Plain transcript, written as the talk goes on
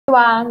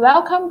everyone,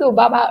 welcome to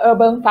Baba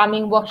Urban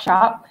Farming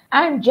Workshop.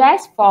 I'm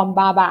Jess from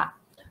Baba.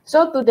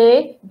 So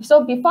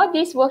before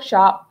this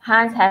workshop,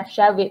 Hans has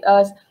shared with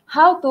us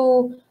how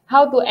to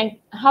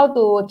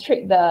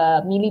treat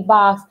the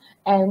mealybugs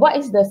and what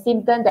is the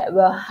symptom that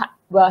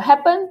will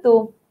happen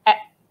to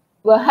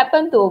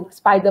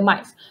spider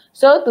mites.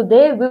 So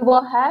today we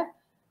will have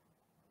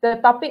the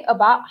topic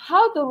about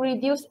how to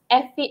reduce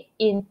aphid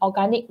in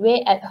organic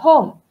way at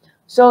home.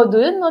 So do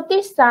you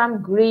notice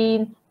some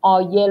green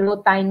or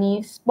yellow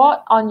tiny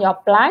spot on your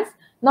plants?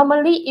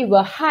 Normally it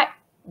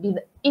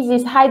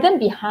is hidden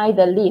behind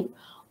the leaf,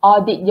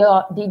 or did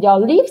your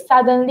leaf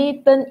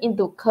suddenly turn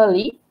into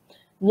curly?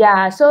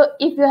 Yeah, so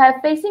if you have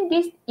facing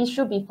this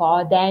issue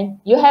before, then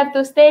you have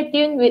to stay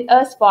tuned with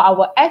us for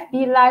our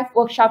FB Live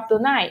workshop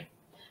tonight.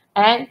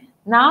 And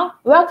now,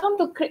 welcome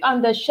to click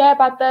on the share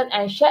button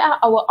and share out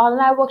our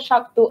online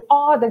workshop to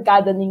all the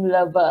gardening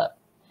lovers.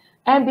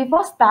 And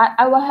before start,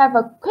 I will have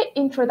a quick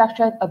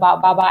introduction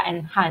about Baba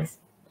and Hans.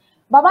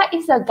 Baba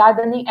is a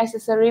gardening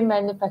accessory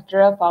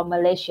manufacturer from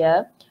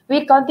Malaysia.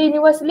 We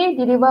continuously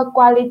deliver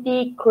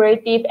quality,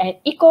 creative, and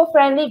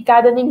eco-friendly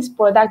gardening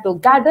products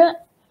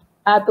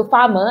to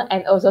farmer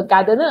and also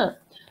gardener.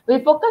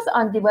 We focus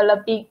on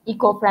developing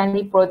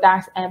eco-friendly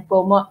products and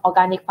promote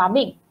organic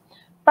farming.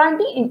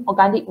 Planting in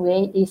organic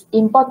way is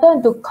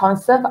important to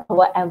conserve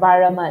our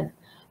environment.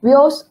 We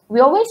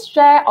always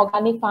share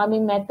organic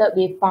farming method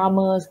with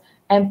farmers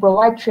and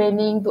provide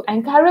training to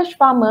encourage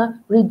farmers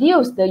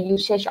reduce the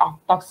usage of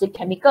toxic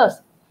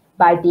chemicals.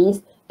 By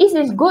this, it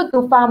is good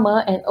to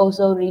farmer and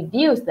also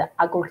reduce the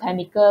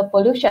agrochemical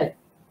pollution.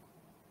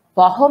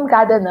 For home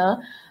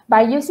gardener,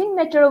 by using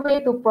natural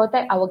way to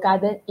protect our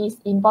garden is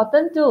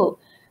important too,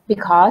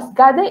 because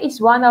garden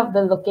is one of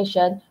the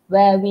locations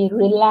where we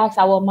relax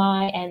our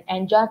mind and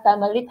enjoy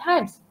family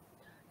times.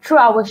 Through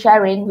our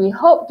sharing, we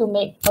hope to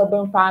make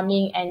urban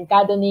farming and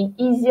gardening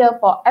easier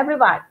for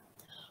everyone.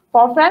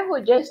 For friends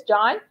who just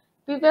joined,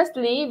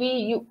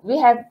 previously we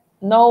have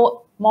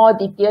no more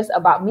details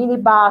about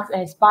mealybugs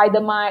and spider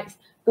mites.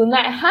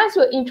 Tonight, Hans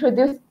will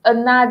introduce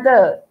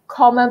another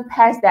common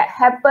pest that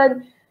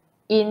happen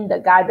in the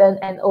garden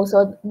and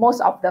also most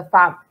of the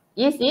farm.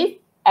 This is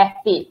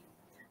aphid.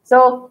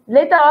 So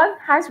later on,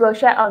 Hans will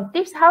share on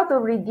tips how to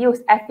reduce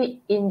aphid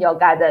in your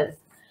gardens.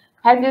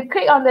 Have you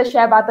clicked on the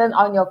share button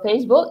on your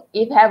Facebook?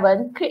 If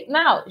haven't, click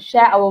now.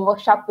 Share our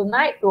workshop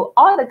tonight to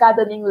all the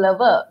gardening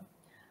lovers.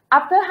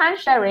 After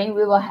Hans sharing,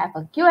 we will have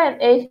a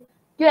Q&A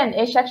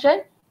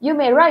section. You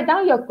may write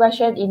down your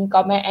question in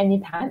comment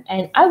anytime,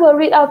 and I will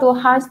read out to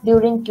Hans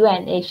during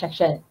Q&A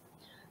section.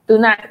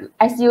 Tonight,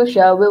 as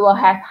usual, we will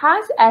have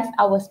Hans as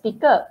our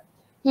speaker.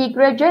 He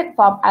graduated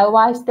from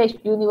Iowa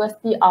State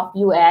University of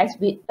US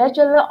with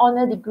Bachelor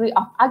Honor Degree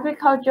of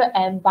Agriculture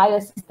and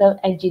Biosystem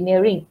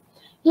Engineering.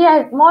 He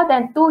has more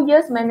than 2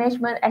 years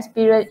management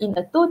experience in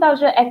a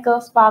 2,000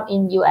 acres farm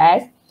in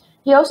US.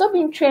 He also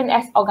been trained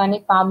as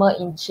organic farmer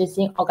in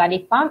Qiqing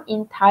Organic Farm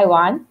in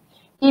Taiwan.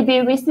 He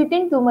been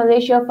visiting to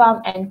Malaysia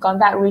farm and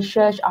conduct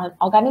research on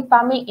organic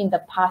farming in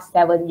the past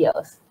 7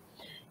 years.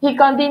 He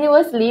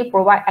continuously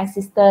provides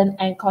assistance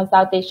and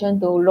consultation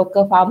to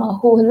local farmers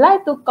who would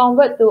like to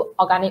convert to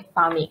organic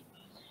farming.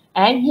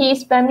 And he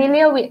is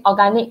familiar with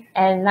organic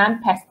and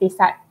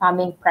non-pesticide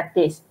farming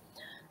practice.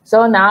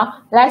 So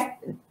now,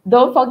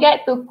 don't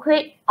forget to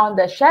click on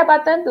the share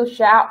button to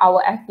share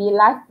our FB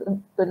Live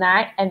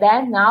tonight. And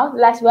then now,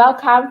 let's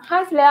welcome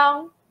Hans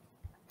Leong.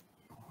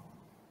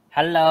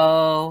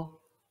 Hello.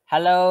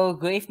 Hello.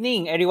 Good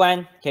evening,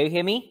 everyone. Can you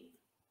hear me?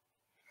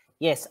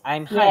 Yes,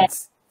 I'm Hans.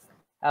 Yes.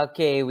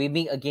 Okay, we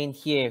meet again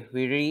here.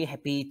 We're really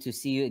happy to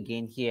see you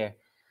again here.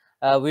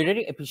 We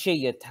really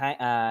appreciate your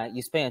time.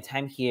 You spend your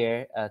time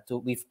here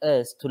with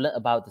us to learn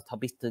about the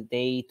topics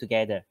today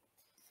together.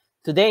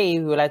 Today,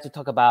 we would like to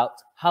talk about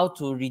how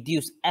to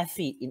reduce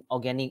aphid in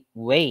organic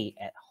way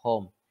at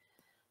home.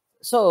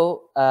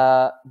 So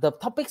the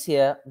topics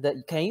here that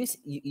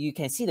you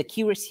can see the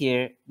keywords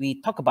here.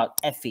 We talk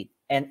about aphid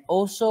and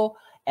also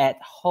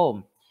at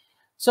home.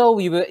 So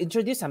we will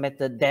introduce a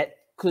method that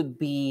could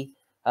be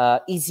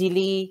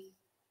easily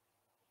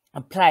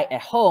applied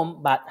at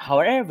home, but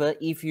however,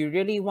 if you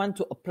really want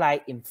to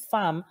apply in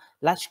farm,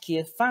 large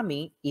scale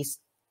farming is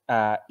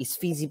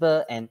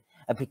feasible and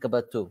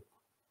applicable too.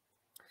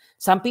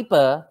 Some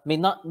people may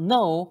not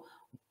know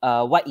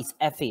what is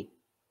aphid,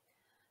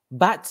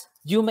 but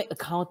you may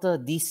encounter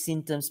these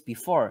symptoms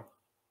before.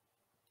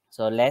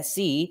 So let's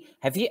see,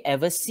 have you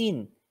ever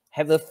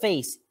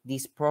faced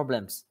these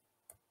problems?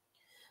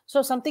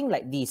 So something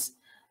like this.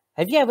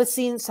 Have you ever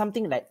seen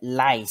something like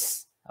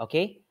lice,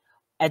 okay,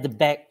 at the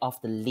back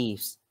of the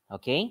leaves,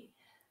 okay?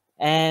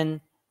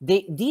 And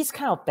these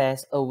kind of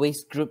pests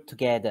always group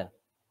together.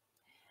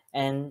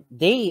 And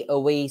they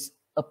always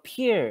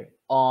appear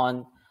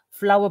on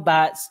flower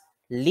buds,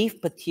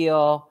 leaf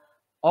petiole,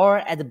 or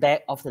at the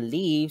back of the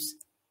leaves.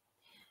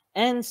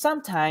 And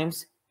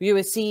sometimes we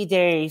will see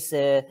there is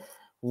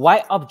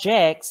white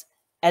objects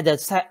at the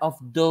side of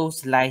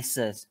those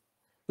lices.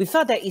 We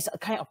thought that it's a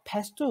kind of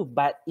pest too,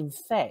 but in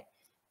fact,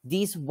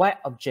 these white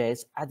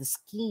objects are the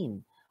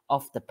skin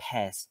of the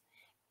pests.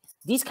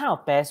 These kind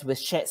of pests will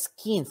shed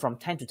skin from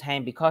time to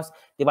time because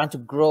they want to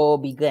grow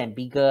bigger and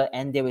bigger,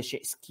 and they will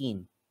shed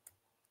skin.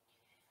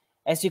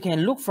 As you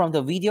can look from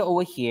the video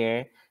over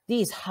here,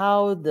 this is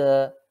how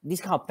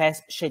these kind of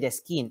pests shed their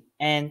skin,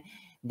 and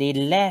they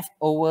left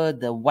over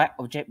the white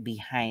object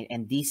behind,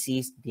 and this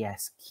is their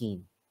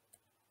skin.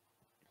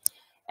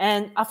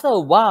 And after a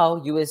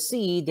while, you will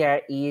see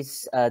there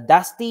is a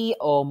dusty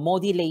or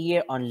moldy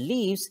layer on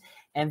leaves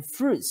and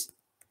fruits.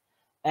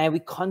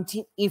 And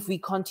if we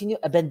continue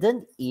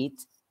abandon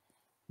it,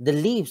 the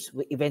leaves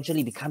will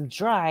eventually become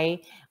dry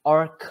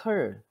or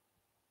curl.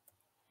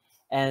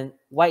 And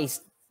what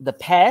is the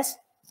pest?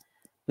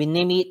 We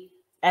name it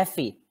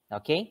aphid,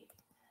 okay?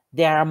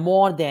 There are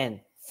more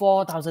than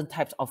 4,000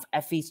 types of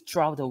aphids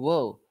throughout the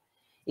world.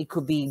 It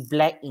could be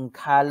black in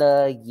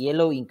color,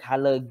 yellow in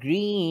color,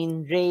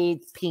 green, red,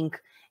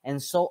 pink,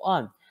 and so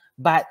on.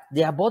 But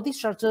their body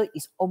structure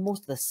is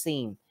almost the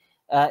same.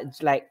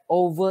 It's like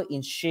oval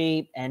in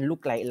shape and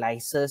look like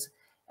lyses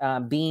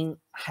being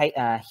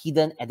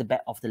hidden at the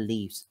back of the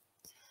leaves.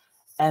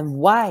 And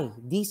why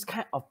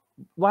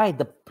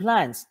the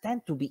plants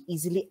tend to be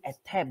easily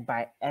attacked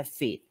by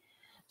aphid?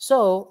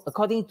 So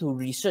according to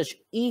research,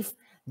 if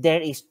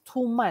there is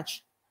too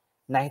much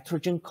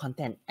nitrogen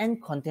content and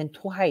content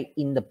too high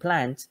in the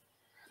plant,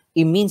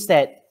 it means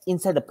that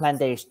inside the plant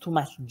there is too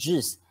much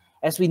juice.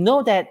 As we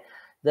know that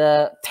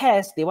the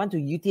pests, they want to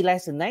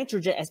utilize the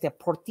nitrogen as their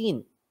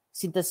protein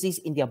synthesis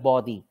in their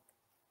body.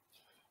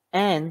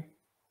 And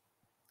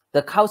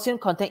the calcium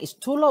content is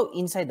too low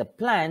inside the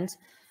plant.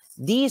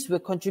 These will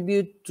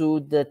contribute to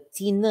the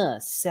thinner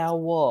cell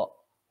wall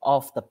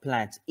of the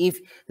plant. If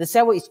the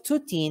cell wall is too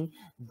thin,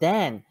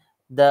 then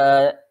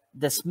the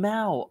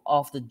smell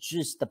of the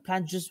juice, the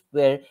plant juice,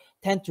 will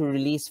tend to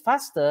release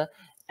faster,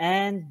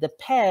 and the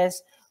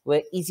pests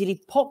will easily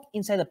poke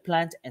inside the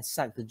plant and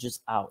suck the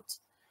juice out.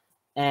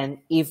 And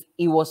if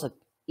it was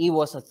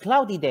a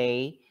cloudy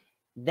day,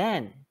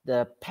 then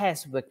the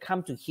pests will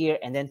come to here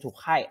and then to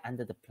hide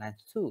under the plant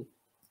too.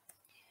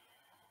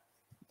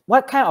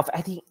 What kind of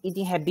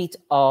eating habit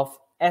of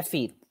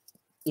aphid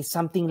is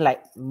something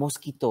like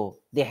mosquito?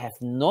 They have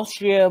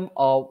nostrium,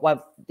 or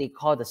what they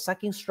call the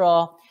sucking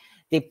straw.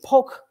 They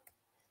poke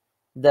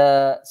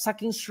the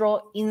sucking straw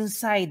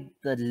inside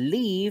the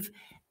leaf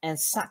and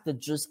suck the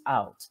juice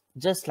out,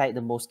 just like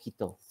the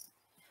mosquito.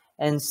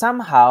 And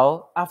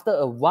somehow, after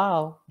a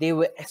while, they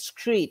will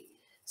excrete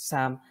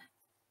some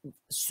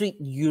sweet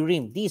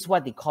urine. This is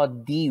what they call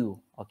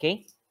dew,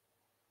 okay?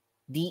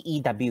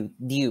 D-E-W,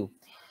 dew.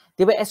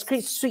 They will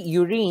excrete sweet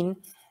urine,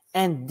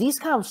 and this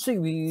kind of sweet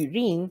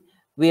urine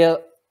will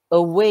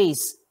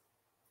always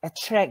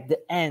attract the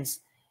ants,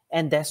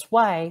 and that's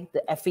why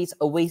the aphids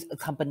are always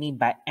accompanied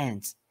by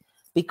ants,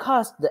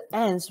 because the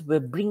ants will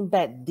bring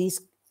back this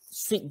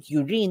sweet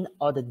urine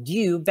or the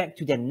dew back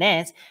to their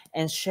nest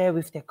and share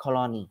with their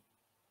colony.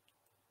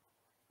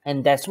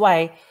 And that's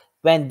why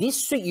when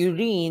this sweet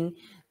urine,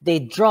 they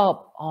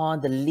drop on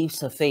the leaf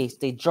surface,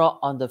 they drop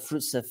on the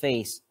fruit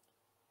surface,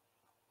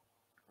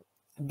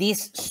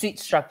 this sweet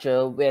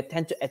structure will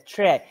tend to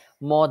attract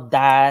more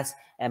dust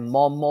and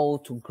more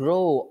mold to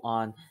grow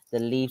on the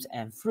leaves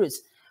and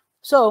fruits.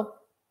 So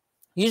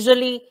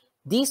usually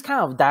these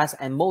kind of dust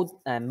and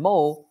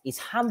mold is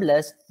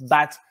harmless,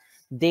 but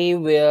they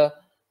will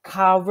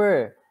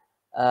cover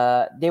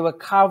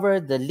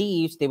the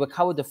leaves, they will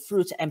cover the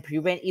fruits and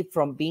prevent it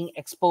from being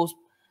exposed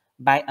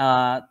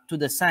to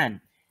the sun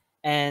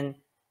and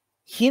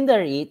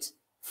hinder it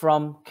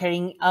from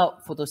carrying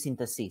out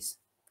photosynthesis.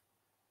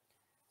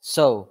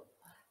 So,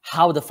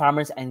 how the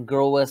farmers and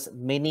growers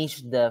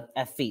manage the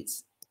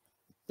aphids?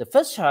 The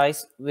first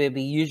choice will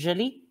be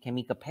usually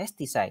chemical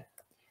pesticide.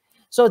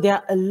 So there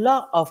are a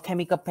lot of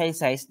chemical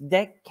pesticides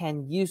that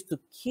can use to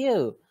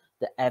kill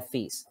the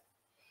aphids.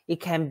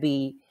 It can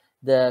be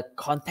the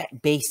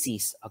contact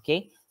basis,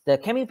 okay? The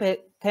chemical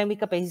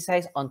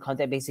pesticides on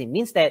contact basis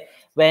means that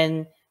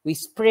when we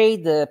spray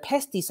the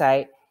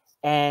pesticide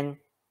and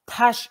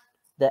touch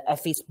the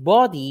aphid's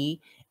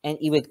body, and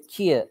it will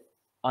kill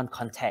on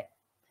contact.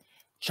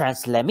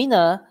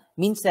 Translaminar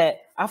means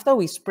that after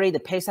we spray the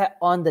pesticide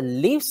on the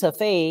leaf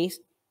surface,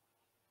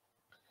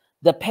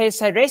 the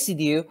pesticide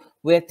residue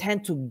will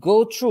tend to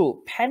go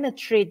through,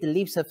 penetrate the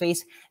leaf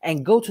surface,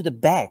 and go to the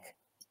back,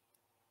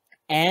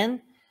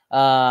 and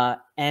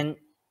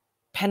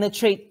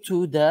penetrate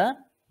to the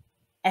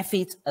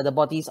aphids, the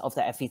bodies of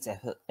the aphids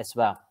as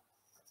well.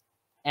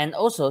 And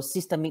also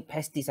systemic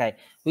pesticide,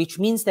 which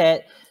means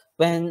that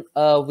when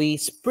we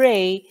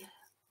spray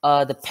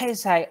the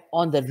pesticide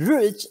on the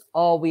roots,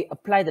 or we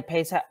apply the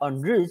pesticide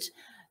on roots,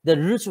 the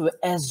roots will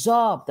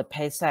absorb the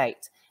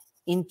pesticide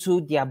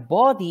into their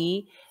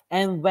body,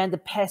 and when the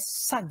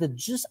pests suck the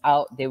juice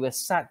out, they will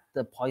suck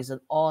the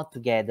poison all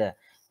together.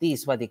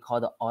 This is what they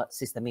call the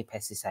systemic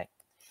pesticide.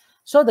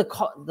 So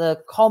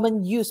the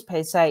common use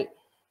pesticide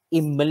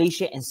in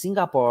Malaysia and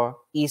Singapore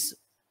is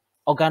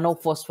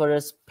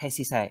organophosphorus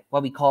pesticide,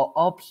 what we call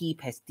OP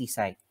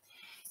pesticide.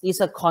 It's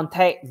a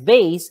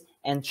contact-based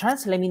and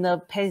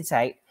translaminar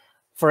pesticide,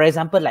 for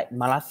example, like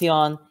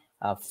malathion,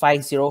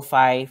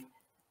 505.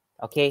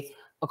 Okay,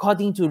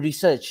 according to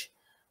research,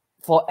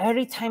 for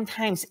every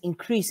times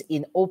increase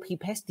in OP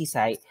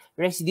pesticide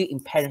residue in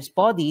parents'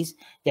 bodies,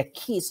 their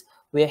kids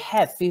will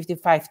have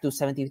 55 to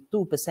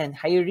 72%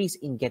 higher risk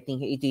in getting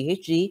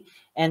ADHD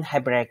and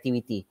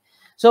hyperactivity.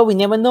 So we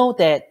never know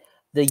that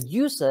the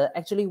user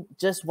actually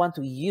just want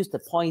to use the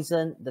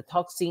poison, the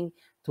toxin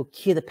to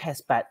kill the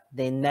pest, but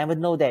they never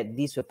know that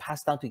this will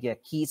pass down to their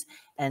kids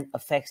and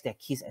affects their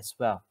kids as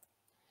well.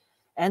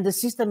 And the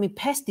systemic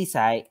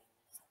pesticide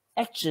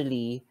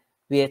actually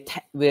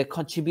will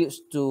contribute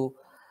to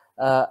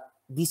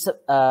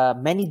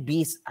many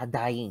bees are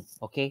dying.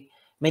 Okay,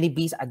 many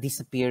bees are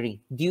disappearing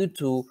due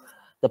to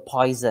the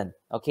poison.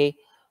 Okay,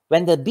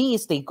 when the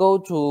bees they go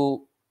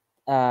to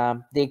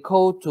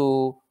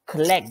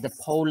collect the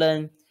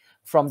pollen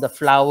from the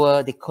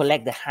flower, they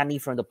collect the honey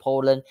from the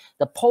pollen.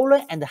 The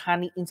pollen and the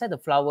honey inside the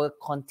flower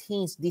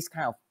contains this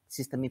kind of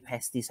systemic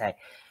pesticide,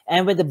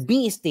 and when the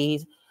bees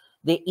they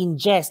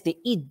ingest, they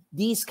eat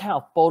this kind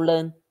of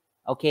pollen,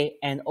 okay,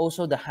 and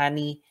also the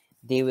honey,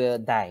 they will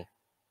die.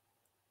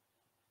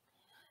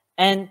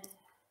 And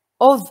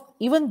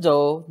even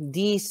though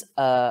these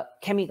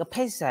chemical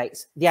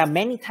pesticides, there are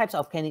many types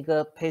of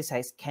chemical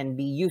pesticides can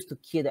be used to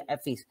kill the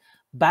aphids,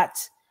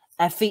 but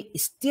aphid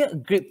is still a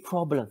great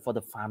problem for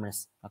the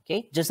farmers.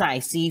 Okay, just like I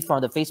see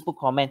from the Facebook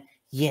comment,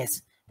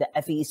 yes, the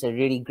aphid is a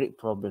really great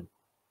problem.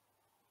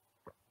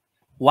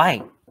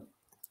 Why?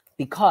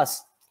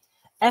 Because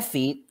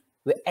aphid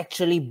will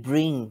actually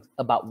bring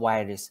about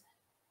virus,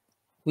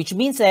 which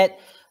means that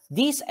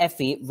these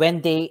aphid,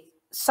 when they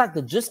suck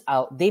the juice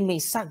out, they may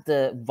suck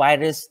the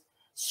virus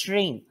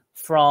strain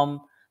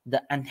from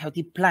the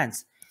unhealthy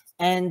plants,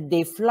 and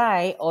they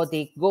fly or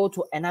they go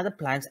to another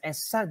plant and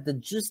suck the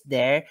juice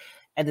there.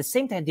 At the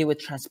same time, they will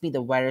transmit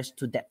the virus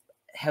to that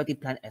healthy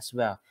plant as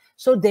well.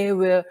 So they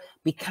will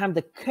become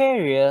the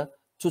carrier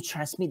to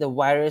transmit the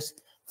virus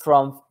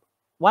from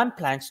one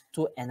plant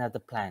to another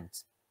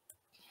plant.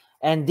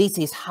 And this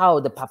is how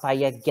the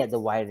papaya get the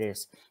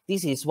virus.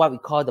 This is what we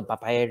call the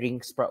papaya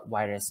ring sprout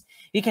virus.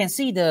 You can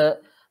see the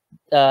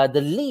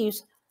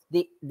leaves,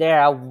 there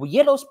are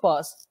yellow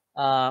spots,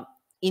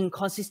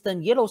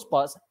 inconsistent yellow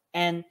spots,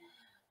 and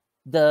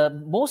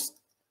the most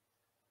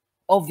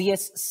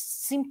obvious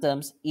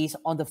symptoms is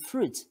on the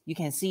fruit. You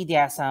can see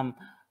there are some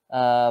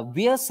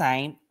weird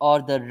sign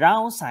or the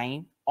round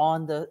sign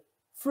on the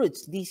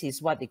fruits. This is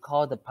what they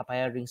call the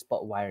papaya ring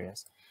spot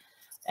virus.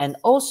 And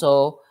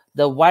also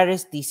the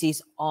virus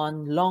disease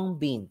on long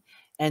bean.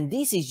 And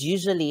this is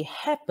usually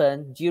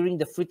happen during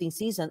the fruiting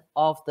season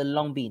of the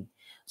long bean.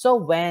 So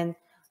when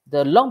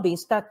the long bean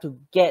start to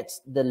get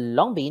the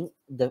long bean,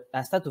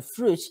 start to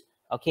fruit,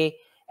 okay,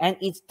 and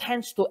it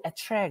tends to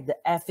attract the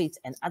aphids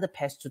and other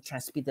pests to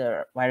transmit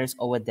the virus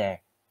over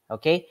there,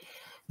 okay.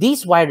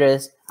 These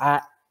viruses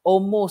are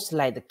almost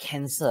like the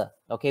cancer,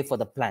 okay, for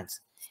the plants.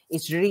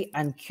 It's really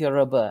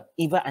incurable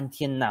even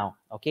until now,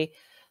 okay.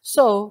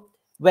 So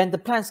when the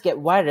plants get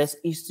virus,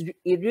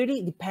 it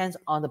really depends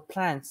on the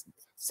plant's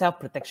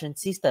self-protection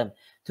system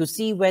to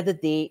see whether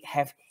they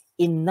have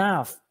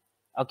enough,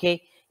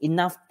 okay,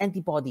 enough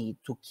antibody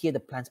to kill the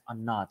plants or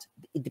not.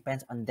 It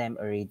depends on them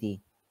already.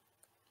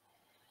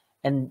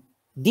 And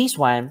this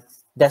one,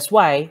 that's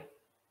why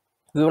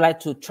we would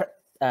like to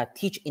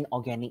teach in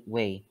organic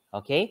way,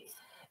 okay?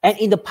 And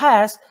in the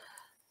past,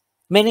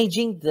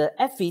 managing the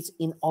aphids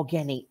in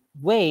organic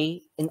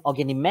way, in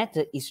organic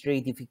method is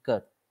really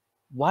difficult.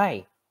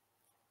 Why?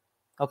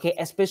 Okay,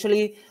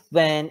 especially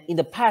when in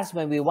the past,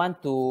 when we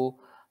want to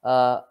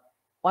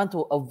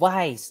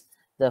advise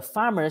the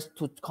farmers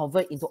to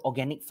convert into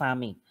organic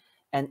farming,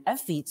 and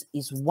aphids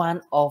is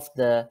one of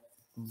the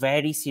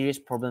very serious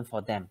problem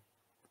for them.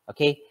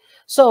 Okay,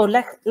 so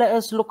let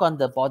us look on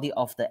the body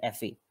of the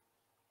aphid.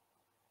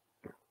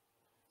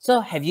 So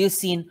have you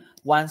seen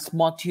one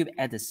small tube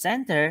at the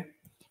center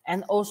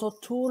and also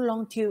two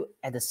long tubes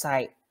at the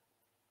side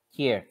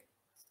here?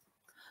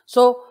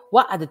 So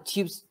what are the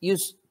tubes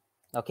used?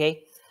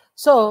 Okay,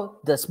 so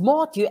the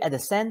small tube at the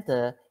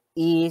center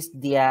is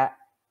their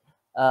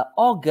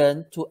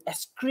organ to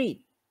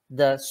excrete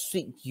the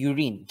sweet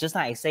urine. Just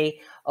like I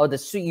say, the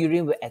sweet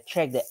urine will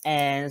attract the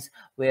ants,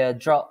 will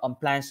drop on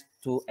plants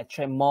to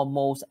attract more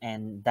moles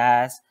and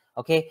dust.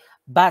 Okay,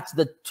 but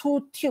the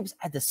two tubes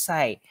at the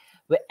side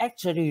will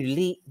actually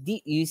release.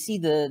 You see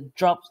the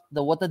drops,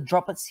 the water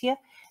droplets here.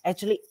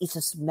 Actually, it's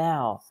a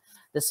smell.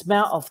 The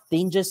smell of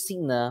danger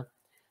signal.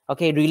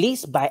 Okay,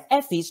 released by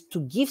aphids to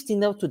give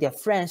signal to their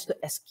friends to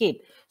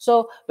escape.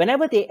 So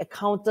whenever they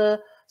encounter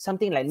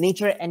something like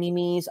natural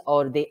enemies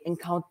or they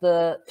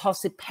encounter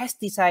toxic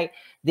pesticide,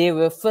 they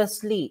will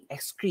firstly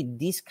excrete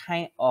this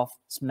kind of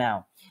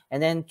smell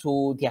and then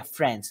to their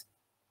friends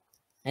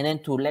and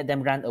then to let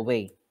them run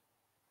away.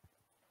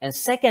 And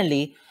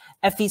secondly,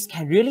 aphids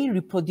can really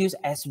reproduce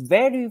at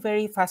very,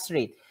 very fast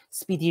rate,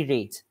 speedy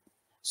rate.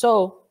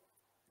 So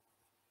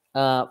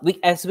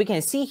as we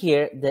can see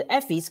here, the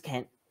aphids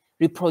can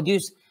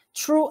reproduce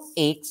through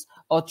eggs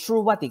or through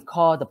what they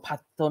call the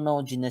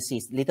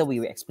parthenogenesis. Later we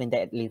will explain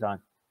that later on.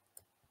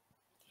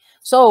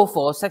 So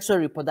for sexual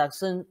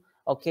reproduction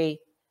okay,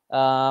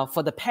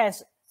 for the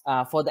pests,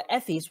 for the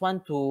aphids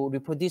want to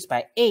reproduce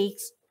by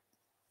eggs,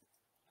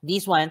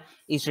 this one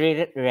is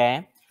very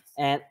rare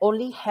and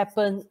only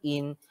happen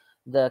in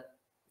the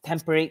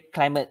temperate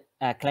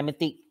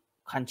climatic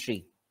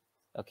country.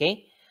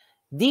 Okay,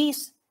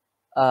 these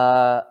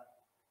uh,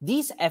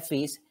 these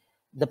aphids,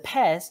 the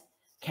pests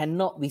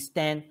cannot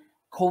withstand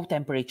cold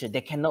temperature.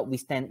 They cannot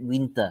withstand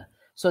winter.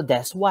 So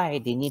that's why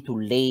they need to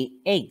lay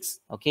eggs.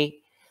 Okay,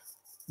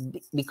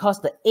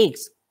 because the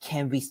eggs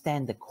can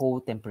withstand the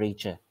cold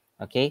temperature.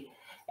 Okay,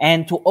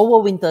 and to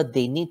overwinter,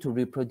 they need to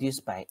reproduce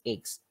by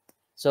eggs.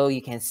 So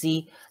you can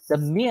see the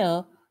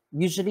male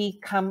usually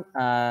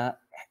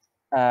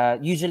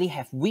usually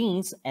have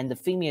wings, and the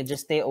female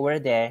just stay over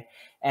there,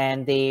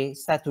 and they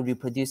start to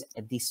reproduce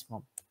at this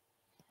moment.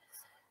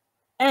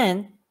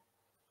 And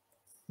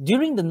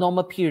during the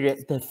normal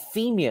period, the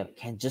female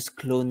can just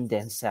clone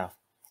themselves.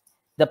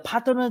 The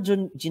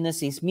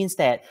parthenogenesis means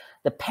that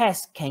the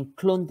pests can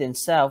clone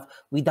themselves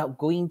without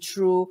going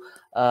through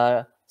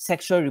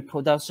sexual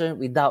reproduction,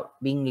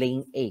 without being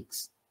laying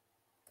eggs.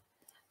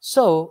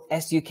 So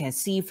as you can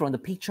see from the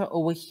picture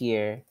over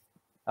here,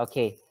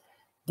 okay,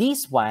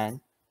 this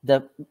one,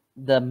 the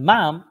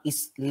mom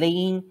is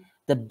laying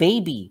the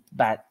baby,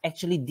 but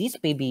actually this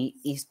baby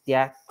is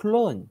their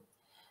clone.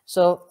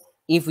 So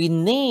if we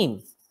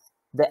name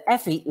the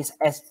aphid is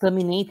as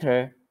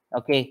terminator,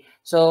 okay,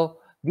 so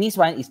this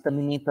one is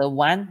terminator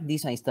 1,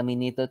 this one is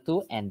terminator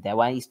 2, and that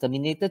one is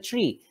terminator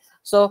 3.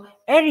 So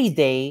every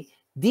day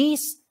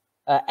these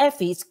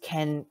aphids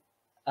can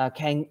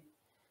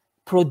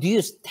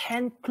produce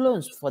 10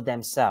 clones for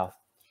themselves.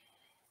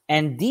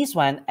 And this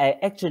one,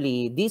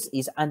 this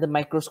is under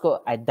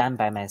microscope I done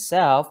by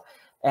myself.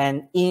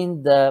 And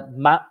in the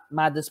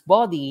mother's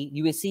body,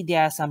 you will see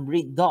there are some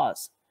red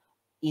dots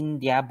in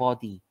their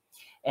body.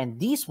 And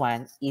this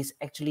one is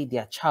actually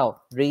their child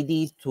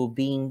ready to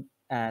being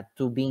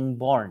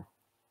born.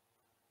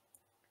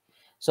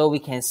 So we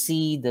can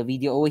see the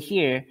video over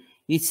here.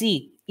 You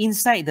see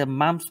inside the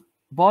mom's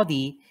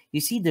body,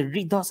 you see the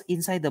red dots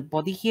inside the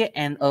body here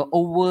and an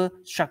oval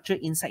structure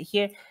inside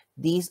here.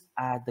 These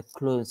are the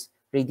clones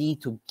ready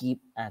to give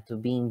to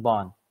being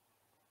born.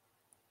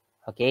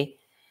 Okay,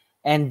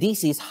 and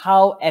this is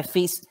how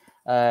aphids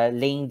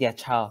laying their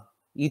child.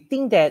 You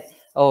think that,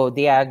 oh,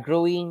 they are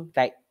growing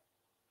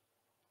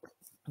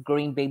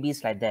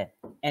babies like that,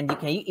 and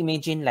can you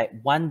imagine, like,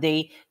 one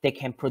day they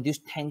can produce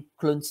 10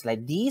 clones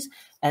like these,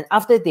 and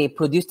after they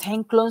produce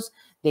 10 clones,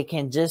 they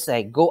can just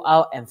like go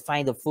out and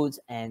find the foods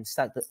and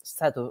start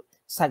to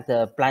suck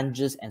the plant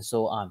juice and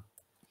so on.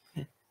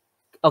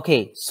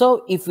 Okay,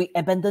 so if we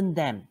abandon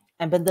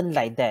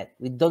like that,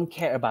 we don't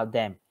care about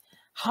them,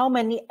 how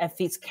many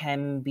aphids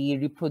can be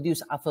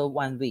reproduced after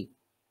 1 week?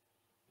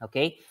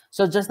 Okay,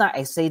 so just now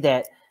I say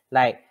that,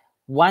 like,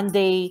 one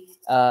day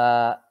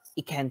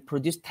it can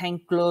produce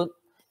 10 clones.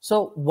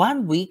 So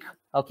 1 week,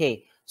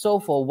 okay, so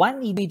for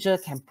one individual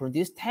can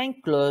produce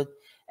 10 clones,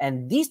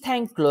 and this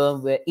 10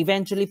 clone will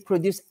eventually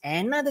produce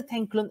another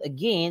 10 clone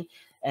again,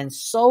 and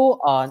so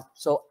on.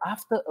 So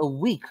after a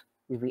week,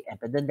 if we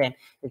abandon them,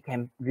 it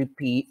can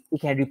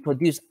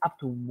reproduce up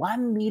to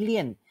 1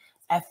 million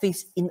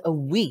aphids in a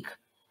week.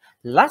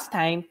 Last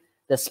time,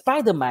 the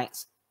spider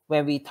mites,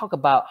 when we talk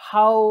about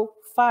how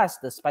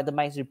fast the spider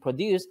mites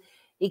reproduce,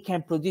 it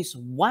can produce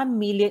 1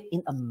 million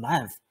in a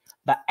month,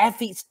 but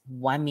aphids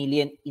 1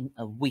 million in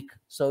a week.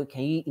 So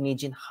can you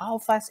imagine how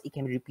fast it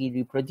can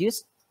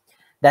reproduce?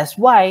 That's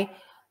why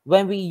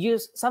when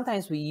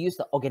sometimes we use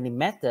the organic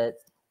method,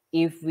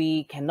 if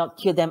we cannot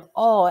kill them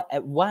all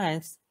at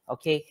once,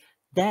 okay,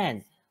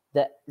 then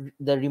the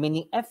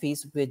remaining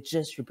aphids will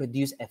just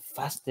reproduce at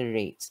faster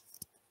rates.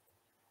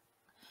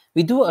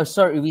 We do a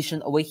short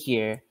revision over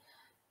here.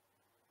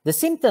 The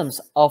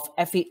symptoms of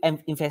aphid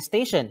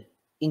infestation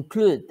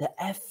include the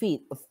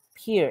aphid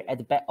appear at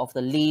the back of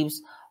the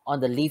leaves,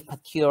 on the leaf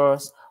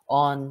panicles,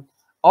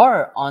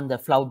 or on the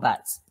flower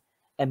buds,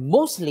 and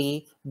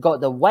mostly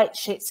got the white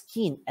shade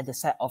skin at the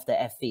side of the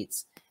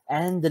aphids,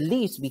 and the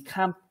leaves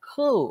become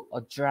cool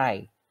or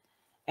dry,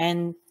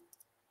 and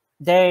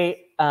there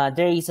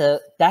is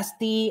a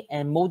dusty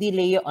and moldy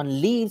layer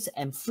on leaves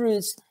and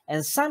fruits,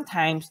 and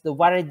sometimes the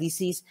viral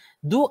disease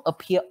do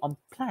appear on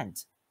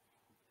plants.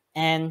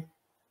 And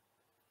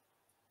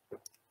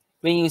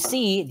when you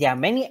see there are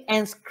many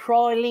ants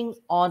crawling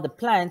on the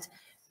plant,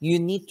 you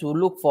need to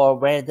look for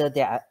whether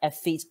there are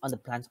aphids on the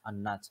plant or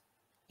not.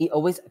 It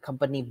always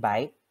accompanied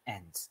by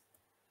ants.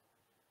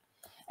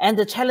 And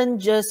the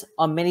challenges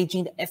on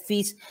managing the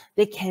aphids,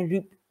 they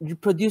can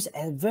reproduce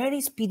at a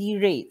very speedy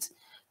rate,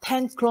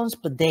 10 clones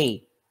per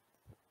day.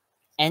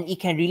 And it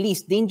can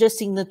release danger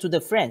signal to the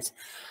friends.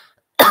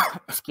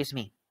 Excuse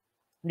me.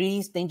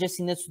 Release danger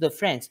signals to the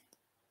friends.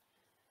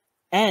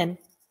 And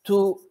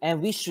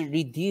we should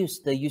reduce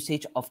the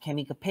usage of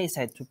chemical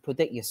pesticides to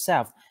protect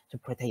yourself, to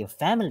protect your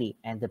family,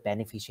 and the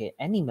beneficiary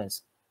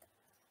animals.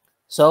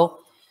 So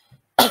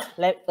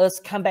let us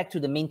come back to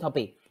the main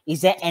topic.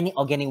 Is there any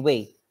organic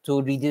way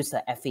to reduce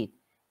the aphid?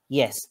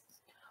 Yes.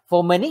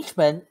 For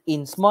management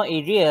in small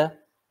area,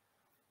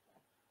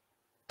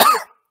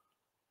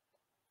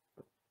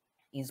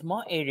 in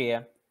small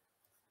area,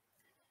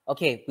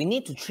 okay, we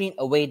need to trim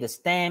away the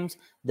stems,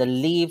 the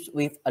leaves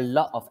with a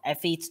lot of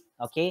aphids,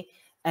 okay,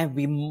 and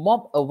we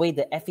mop away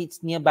the aphids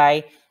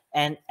nearby,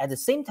 and at the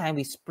same time,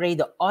 we spray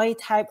the oil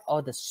type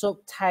or the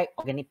soap type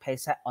organic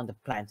pesticide on the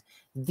plant.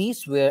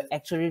 This will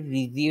actually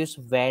reduce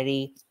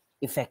very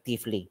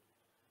effectively,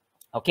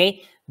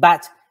 okay,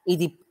 but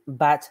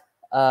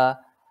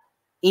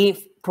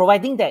if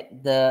providing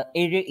that the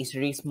area is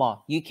really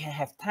small, you can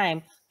have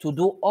time to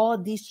do all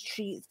these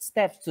 3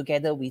 steps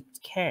together with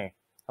care,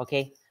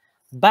 okay.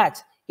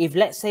 But if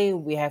let's say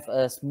we have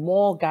a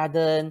small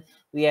garden,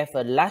 we have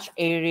a large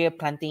area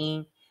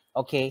planting,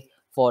 okay,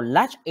 for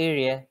large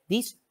area,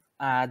 these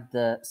are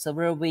the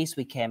several ways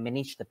we can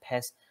manage the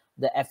pests,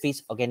 the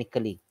aphids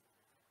organically.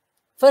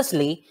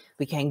 Firstly,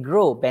 we can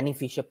grow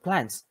beneficial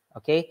plants,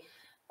 okay,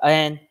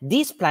 and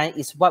this plant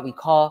is what we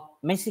call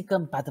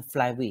Mexican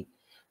butterfly weed.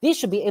 This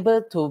should be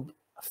able to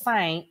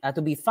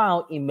be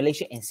found in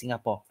Malaysia and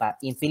Singapore, but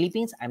in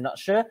Philippines, I'm not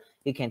sure.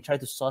 You can try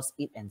to source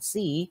it and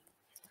see.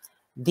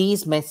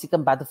 These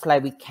Mexican butterfly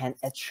weed can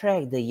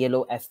attract the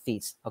yellow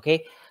aphids,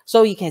 okay.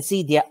 So you can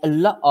see there are a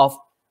lot of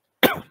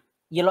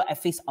yellow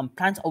aphids on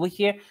plants over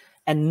here,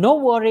 and no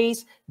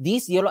worries,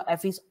 these yellow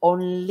aphids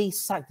only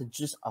suck the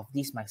juice of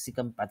this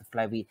Mexican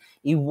butterfly weed.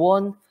 It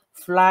won't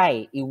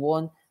fly, it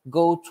won't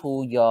go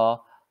to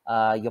your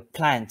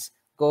plants,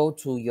 go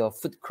to your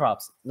food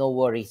crops. No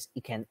worries,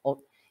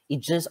 it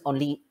just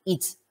only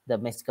eats the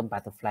Mexican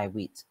butterfly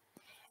weed.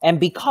 And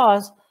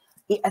because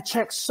it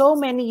attracts so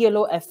many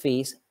yellow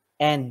aphids,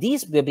 and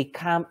this will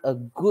become a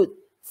good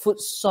food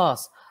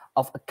source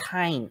of a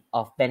kind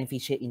of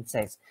beneficial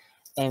insects,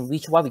 and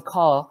which what we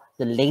call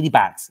the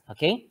ladybugs,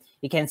 okay.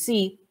 You can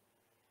see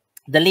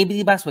the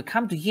ladybugs will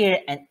come to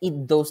here and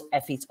eat those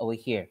aphids over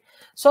here.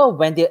 So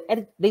when the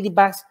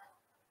ladybugs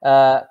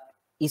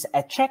is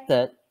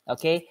attracted,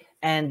 okay,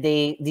 and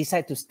they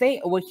decide to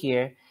stay over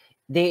here,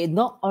 they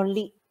not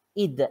only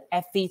eat the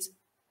aphids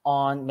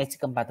on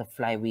Mexican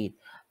butterfly weed,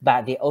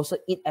 but they also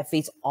eat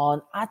aphids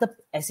on other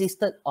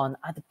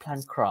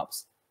plant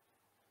crops.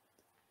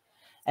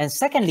 And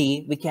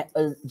secondly, we can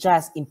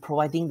adjust in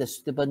providing the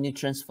suitable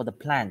nutrients for the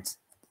plants.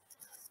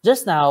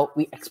 Just now,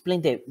 we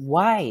explained that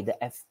why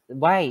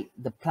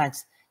the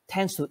plants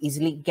tends to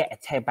easily get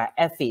attacked by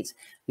aphids.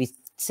 We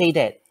say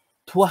that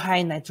too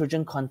high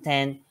nitrogen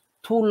content,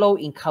 too low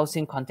in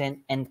calcium content,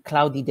 and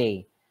cloudy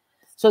day.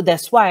 So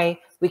that's why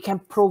we can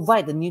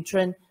provide the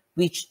nutrient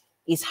which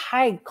is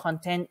high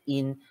content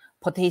in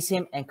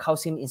potassium and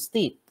calcium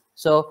instead.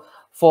 So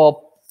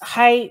for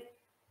high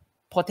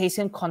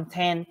potassium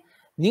content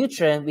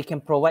nutrient, we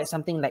can provide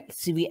something like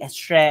seaweed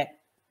extract,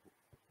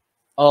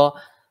 or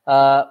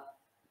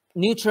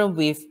nutrient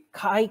with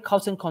high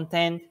calcium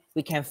content.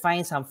 We can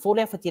find some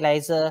foliar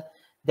fertilizer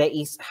that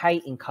is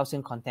high in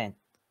calcium content.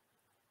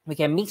 We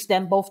can mix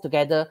them both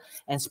together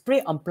and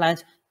spray on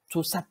plants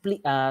to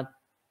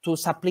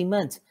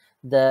supplement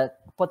the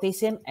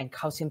potassium and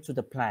calcium to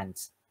the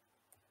plants.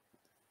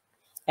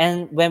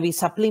 And when we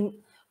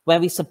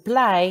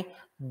supply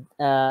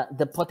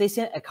the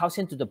potassium and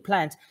calcium to the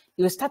plant,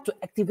 it will start to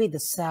activate the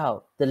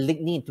cell, the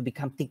lignin, to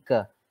become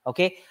thicker.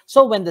 Okay,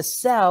 so when the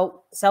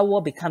cell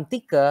wall become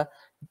thicker,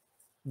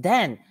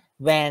 then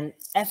when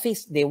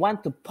aphids they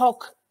want to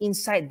poke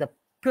inside the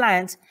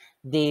plant,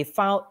 they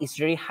found it's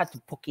very hard to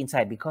poke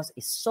inside because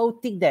it's so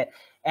thick that,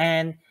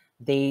 and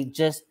they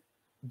just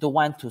don't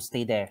want to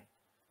stay there.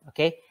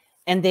 Okay,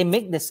 and they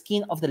make the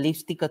skin of the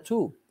leaves thicker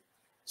too.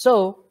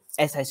 So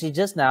as I said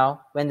just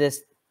now, when the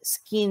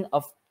skin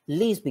of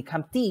leaves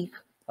become thick,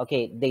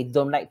 okay, they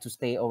don't like to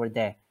stay over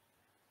there.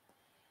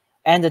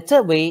 And the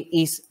third way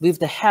is with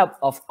the help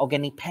of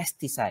organic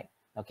pesticide,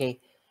 okay?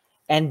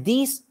 And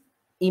this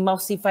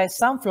emulsified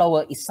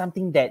sunflower is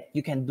something that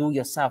you can do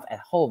yourself at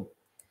home.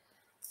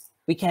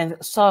 We can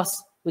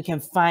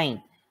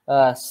find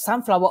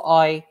sunflower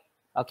oil,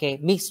 okay,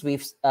 mixed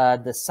with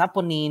the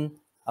saponin,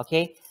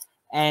 okay,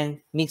 and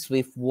mixed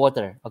with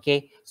water,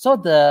 okay? So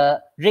the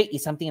rate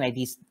is something like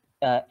this.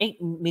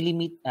 8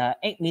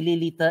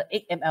 milliliter,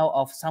 8 ml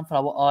of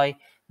sunflower oil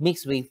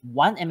mixed with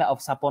 1 ml of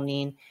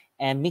saponin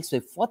and mixed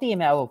with 40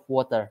 ml of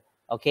water,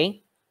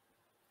 okay?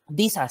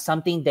 These are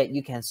something that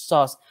you can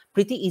source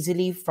pretty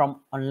easily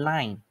from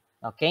online,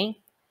 okay?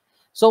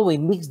 So we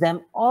mix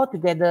them all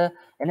together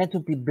and then to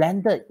be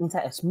blended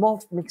inside a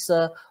small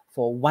mixer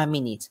for 1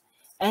 minute.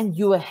 And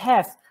you will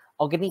have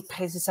organic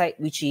pesticide,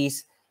 which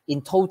is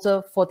in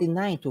total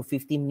 49 to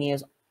 50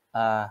 ml.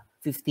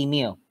 50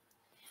 ml.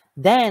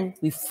 Then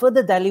we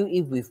further dilute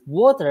it with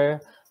water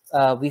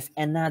with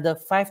another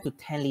 5 to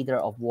 10 liter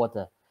of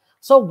water.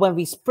 So when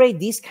we spray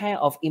this kind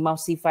of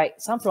emulsified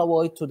sunflower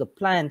oil to the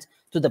plant,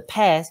 to the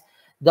pest,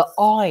 the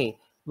oil,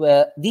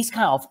 this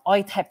kind of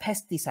oil type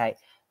pesticide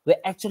will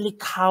actually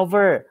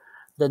cover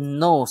the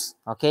nose,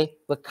 okay?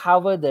 Will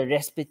cover the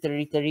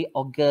respiratory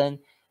organ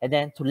and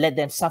then to let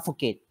them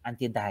suffocate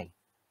until die.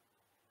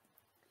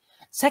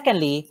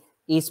 Secondly,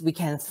 is we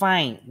can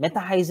find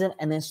metahizin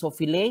and then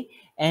sophile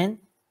and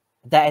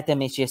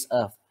diatomaceous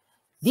earth.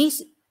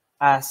 These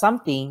are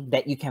something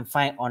that you can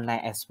find online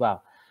as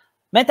well.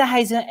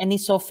 𝐸𝐻𝐼𝐶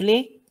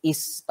anisophile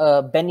is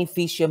a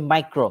beneficial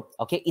microbe.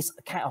 Okay, it's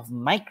a kind of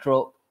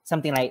microbe,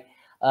 something like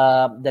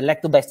the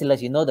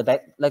lactobacillus. You know the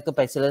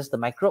lactobacillus, the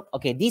microbe.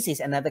 Okay, this is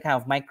another kind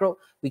of microbe.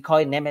 We call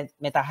it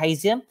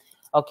𝐸𝐻𝐼𝐶.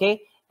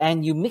 Okay,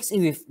 and you mix it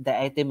with the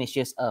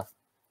diatomaceous earth.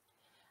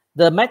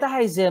 The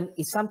𝐸𝐻𝐼𝐶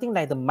is something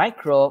like the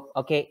microbe,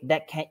 okay,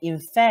 that can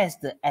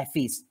infest the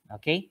aphids.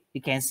 Okay,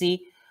 you can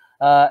see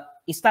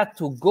it start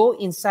to go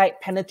inside,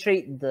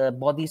 penetrate the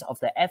bodies of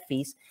the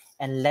aphids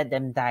and let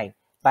them die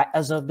by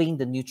absorbing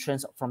the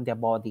nutrients from their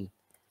body.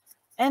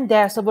 And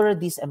there are several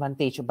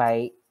disadvantages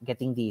by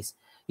getting this.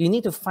 You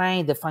need to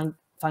find the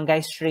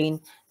fungi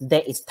strain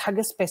that is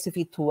target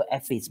specific to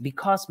aphids,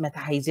 because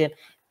𝐸𝐻𝐼𝐶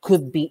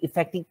could be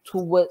effective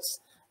towards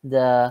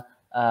the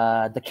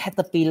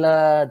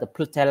caterpillar, the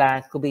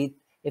Plutella, could be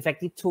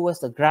effective towards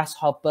the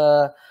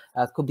grasshopper,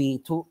 could be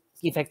too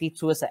effective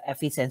towards the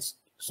aphids, and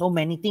so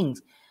many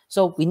things.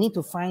 So we need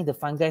to find the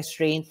fungi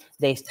strain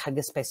that is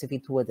target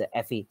specific toward the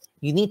aphid.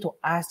 You need to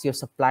ask your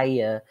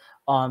supplier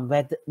on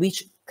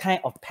which kind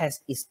of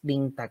pest is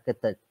being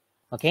targeted.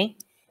 Okay,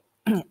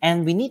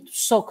 and we need to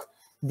soak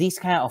this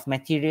kind of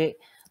material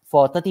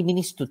for 30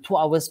 minutes to 2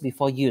 hours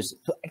before use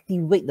to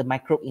activate the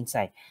microbe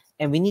inside.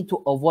 And we need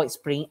to avoid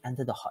spraying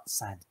under the hot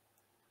sun.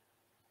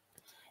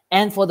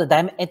 And for the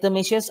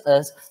diatomaceous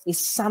earth, it's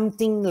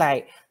something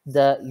like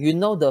the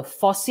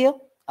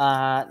fossil,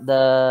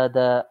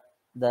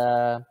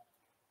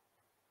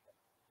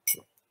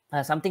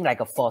 something like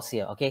a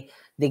fossil. Okay,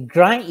 they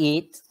grind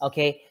it.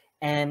 Okay,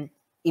 and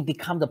it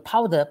becomes the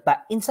powder.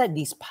 But inside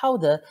this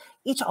powder,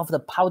 each of the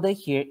powder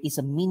here is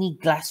a mini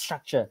glass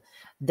structure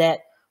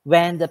that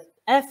when the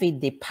aphid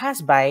they pass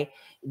by,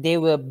 they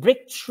will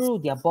break through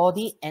their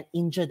body and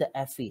injure the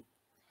aphid.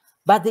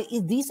 But the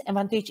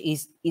disadvantage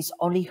is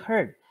only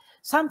heard.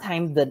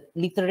 Sometimes the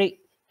literate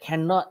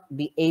cannot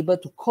be able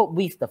to cope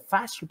with the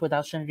fast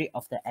reproduction rate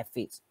of the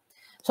aphids.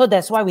 So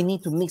that's why we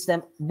need to mix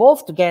them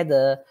both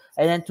together,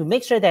 and then to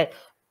make sure that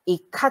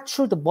it cuts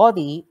through the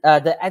body,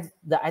 the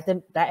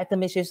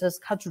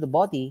diatomaceous cut through the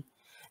body.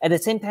 At the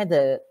same time,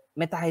 the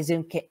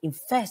𝐸𝐻𝐼𝐶 can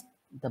infest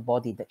the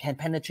body, that can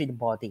penetrate the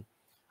body.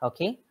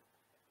 Okay.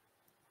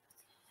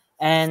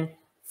 And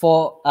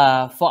for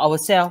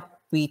ourselves,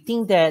 we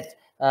think that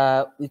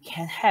we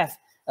can have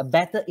a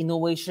better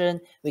innovation.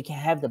 We can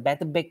have the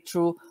better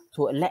breakthrough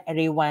to let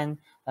everyone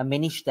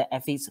manage the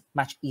aphids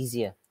much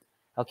easier.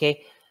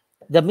 Okay.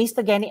 The Mr.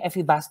 Organic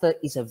Aphid Buster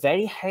is a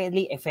very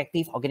highly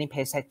effective organic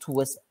pesticide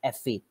towards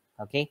aphid.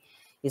 Okay,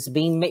 it's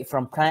being made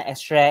from plant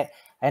extract,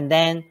 and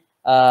then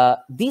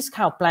this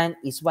kind of plant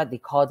is what they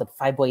call the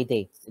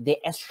fibroidae. They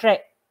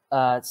extract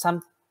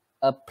some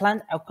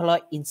plant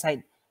alkaloid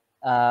inside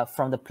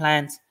from the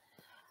plant.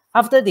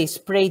 After they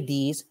spray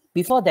these,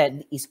 before that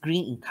it's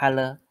green in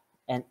color,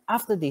 and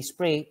after they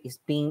spray,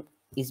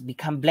 it's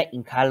become black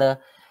in color.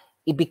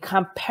 It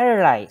become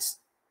paralyzed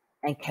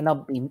and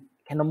cannot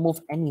move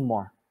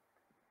anymore.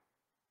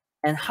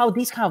 And how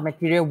this kind of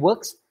material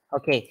works,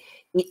 okay,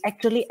 it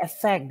actually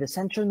affects the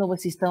central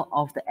nervous system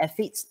of the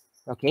aphids,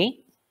 okay,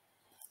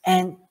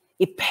 and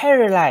it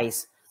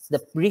paralyzes the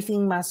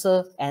breathing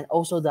muscle and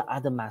also the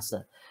other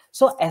muscle.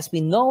 So as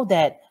we know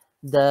that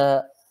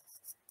the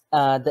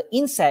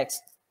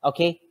insects,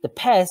 okay, the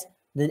pests,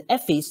 the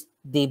aphids,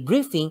 they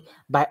breathing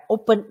by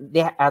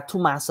there are two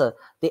muscles.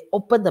 They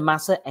open the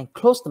muscle and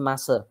close the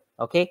muscle,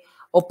 okay,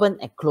 open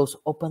and close,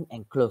 open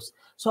and close.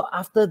 So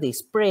after they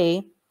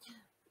spray,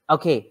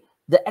 okay,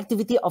 the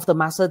activity of the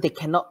muscle, they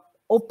cannot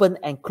open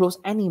and close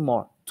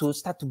anymore to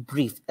start to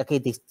breathe. Okay,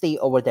 they stay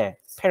over there,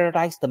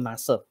 paralyze the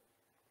muscle.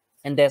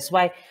 And that's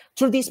why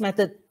through this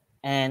method,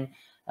 and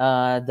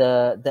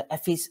the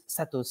aphids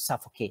start to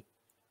suffocate.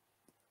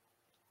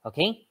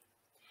 Okay,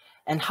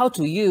 and how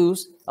to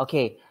use,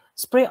 okay,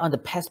 spray on the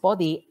pest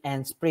body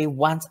and spray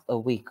once a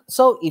week.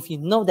 So if you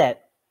know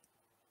that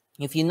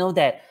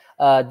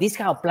these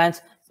kind of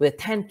plants will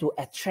tend to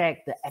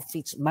attract the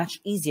aphids much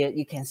easier,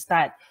 you can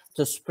start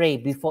to spray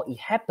before it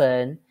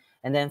happens,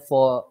 and then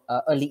for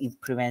early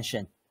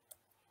prevention.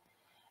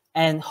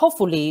 And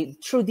hopefully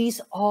through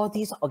all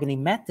these organic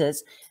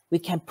methods, we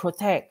can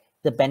protect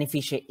the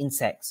beneficial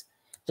insects.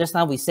 Just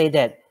now we say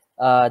that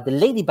the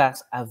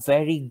ladybugs are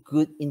very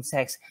good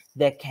insects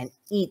that can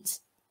eat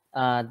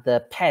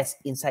the pests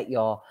inside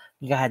your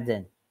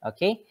garden.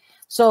 Okay,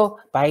 so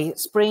by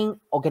spraying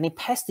organic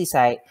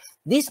pesticide,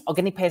 these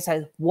organic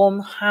pesticides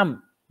won't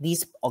harm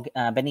these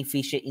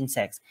beneficial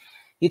insects.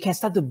 You can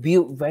start to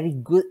build very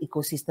good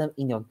ecosystem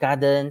in your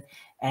garden,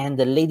 and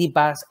the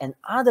ladybugs and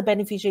other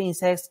beneficial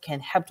insects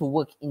can help to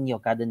work in your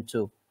garden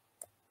too.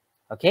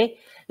 Okay,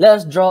 let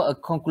us draw a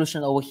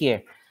conclusion over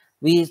here.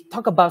 We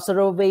talk about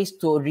several ways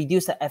to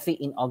reduce the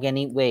aphid in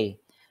organic way.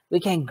 We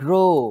can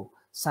grow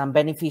some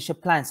beneficial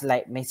plants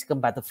like Mexican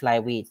butterfly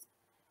weed,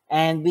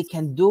 and we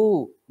can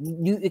do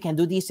you can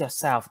do this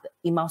yourself, the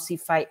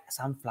emulsified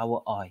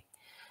sunflower oil,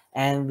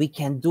 and we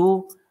can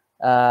source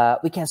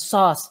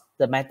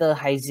the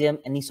𝐸𝐻𝐼𝐶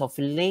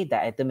anisophile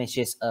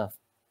diatomaceous earth,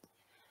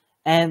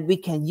 and we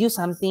can use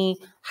something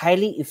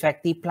highly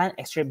effective plant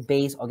extract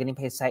based organic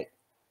pesticide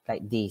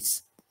like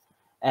this.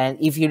 And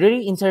if you're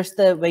really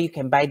interested where you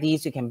can buy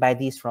these, you can buy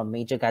these from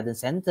major garden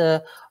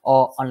center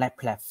or online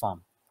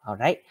platform. All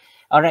right.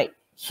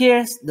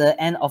 Here's the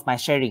end of my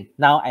sharing.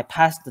 Now I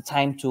pass the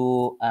time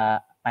to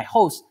my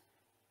host,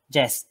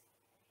 Jess.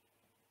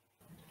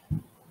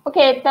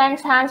 Okay,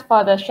 thanks Hans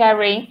for the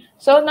sharing.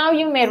 So now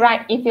you may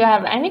write, if you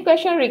have any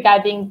question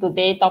regarding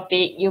today's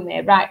topic, you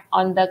may write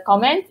on the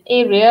comment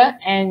area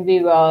and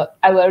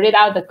I will read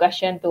out the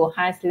question to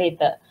Hans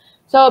later.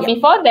 So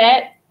before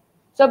that,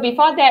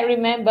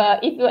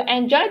 remember, if you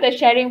enjoyed the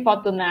sharing for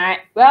tonight,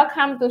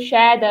 welcome to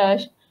share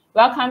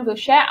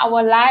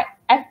our live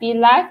FB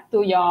live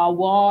to your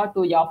wall,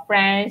 to your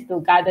friends, to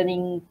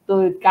gardening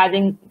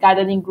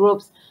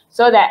groups,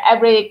 so that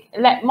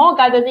more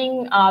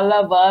gardening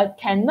lover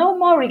can know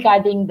more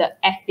regarding the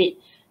aphid,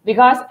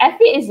 because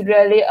aphid is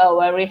really a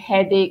very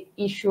headache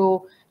issue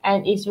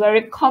and it's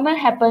very common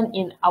happen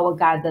in our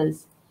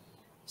gardens.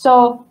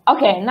 So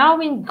okay, now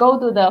we go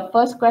to the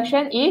first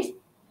question is,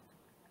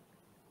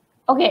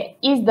 okay,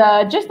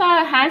 just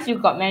now Hans, you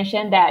got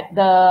mentioned that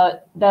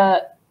the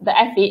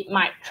aphid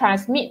might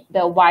transmit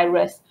the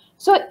virus.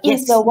 So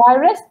is the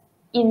virus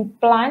in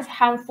plants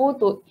harmful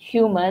to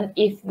human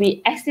if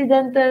we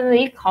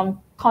accidentally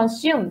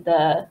consume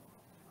the?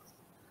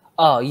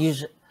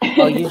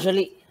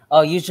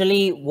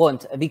 Usually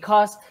won't,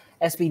 because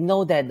as we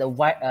know that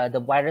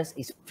the virus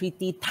is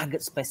pretty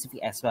target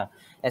specific as well.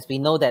 As we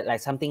know that,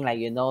 like something like,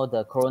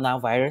 the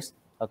coronavirus,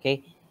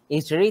 okay,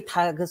 it's really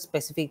target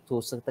specific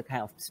to certain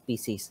kind of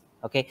species.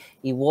 Okay,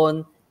 it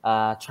won't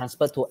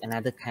transfer to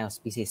another kind of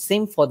species.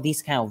 Same for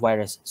this kind of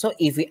virus. So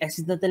if we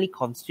accidentally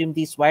consume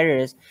this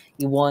virus,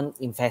 it won't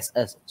infect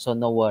us. So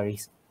no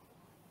worries.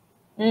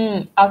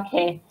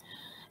 Okay.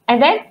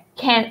 And then,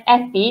 can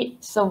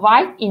aphid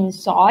survive in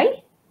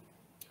soil?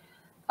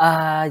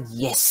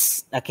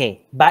 Yes.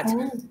 Okay, but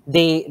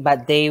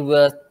they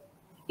will.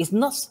 It's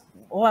not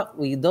what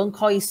we don't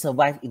call it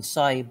survive in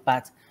soil,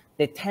 but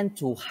they tend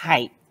to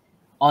hide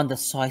on the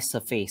soil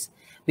surface,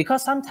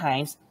 because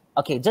sometimes,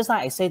 okay, just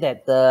like I say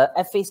that the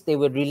aphids, they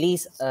will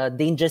release a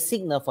danger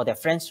signal for their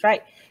friends,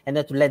 right, and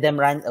then to let them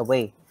run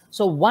away.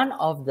 So one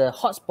of the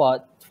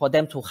hotspot for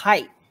them to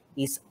hide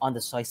is on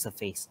the soil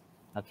surface.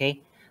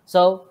 Okay,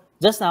 so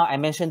just now I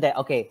mentioned that,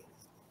 okay,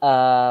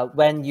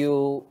 when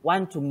you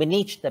want to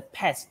manage the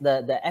pests,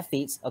 the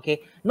aphids,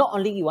 okay, not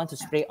only you want to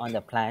spray on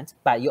the plant,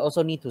 but you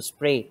also need to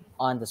spray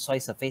on the soil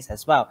surface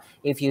as well.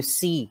 If you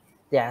see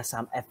there are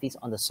some aphids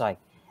on the soil,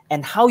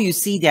 and how you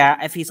see there are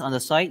aphids on the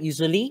soil,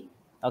 usually,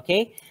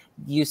 okay,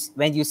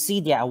 when you see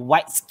there are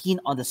white skin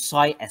on the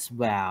soil as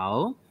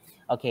well,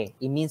 okay,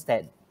 it means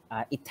that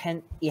it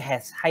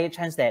has higher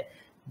chance that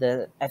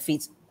the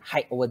aphids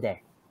hide over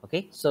there.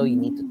 Okay, so you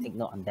need to take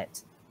note on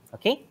that.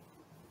 Okay.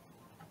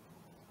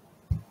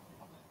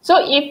 So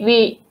if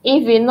we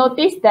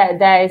notice that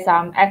there is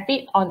some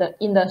aphid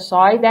in the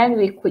soil, then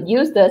we could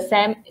use the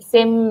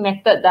same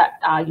method that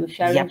you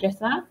sharing just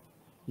now.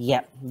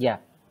 Yeah.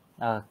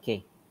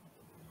 Okay.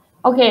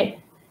 Okay.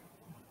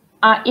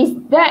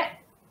 If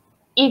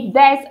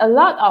there's a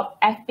lot of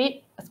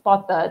aphid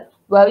spotted,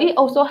 will it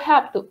also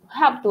help to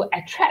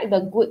attract the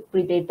good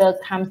predator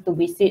comes to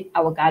visit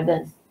our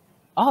gardens?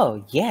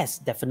 Oh yes,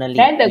 definitely.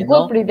 Then the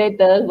good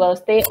predator will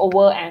stay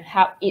over and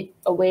help eat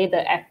away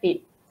the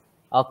aphid.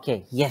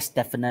 Okay. Yes,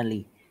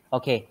 definitely.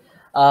 Okay.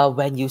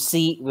 When you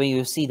see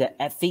the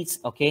aphids,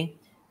 okay,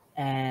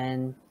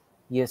 and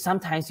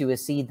sometimes you will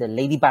see the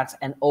ladybugs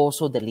and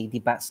also the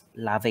ladybugs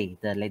larvae,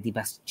 the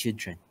ladybugs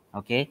children.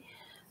 Okay,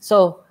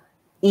 so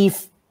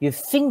if you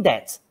think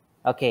that,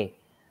 okay,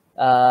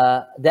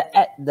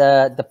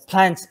 the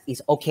plant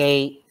is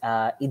okay,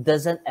 it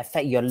doesn't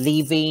affect your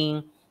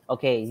living.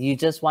 Okay, you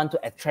just want to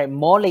attract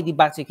more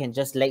ladybugs, you can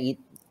just let it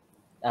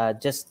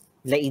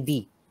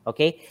be.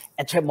 Okay,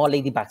 attract more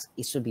ladybugs,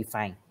 it should be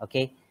fine.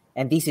 Okay,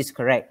 and this is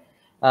correct.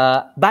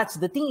 But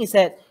the thing is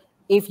that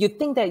if you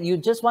think that you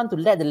just want to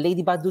let the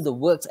ladybug do the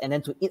works and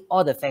then to eat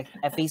all the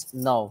aphids,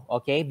 no.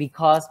 Okay,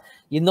 because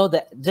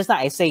that just like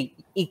I say,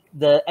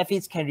 the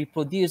aphids can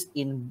reproduce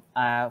in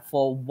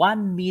for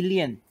 1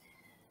 million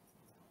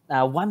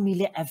 1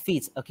 million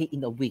aphids, okay,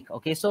 in a week.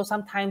 Okay, so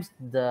sometimes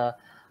the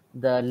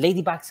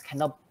ladybugs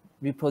cannot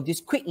reproduce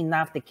quick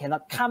enough, they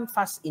cannot come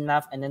fast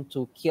enough and then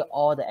to kill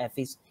all the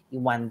aphids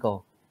in one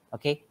go.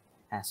 Okay,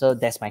 so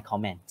that's my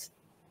comment.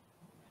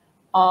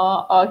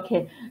 Oh,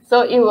 okay.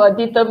 So it will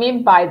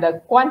determine by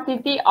the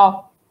quantity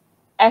of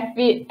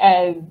aphid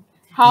and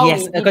how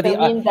we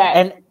determine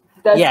that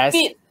the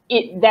speed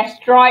it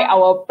destroy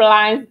our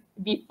plants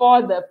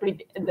before the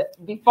predator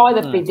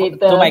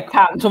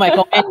comes. To my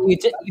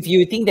comment, if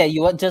you think that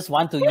you just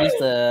want to use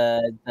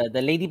the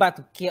ladybug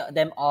to kill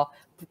them all,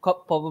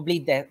 probably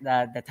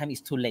that time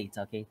is too late.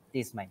 Okay,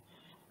 this is my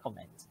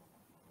comment.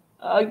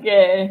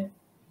 Okay.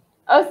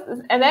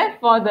 And then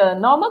for the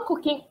normal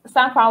cooking,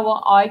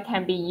 sunflower oil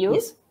can be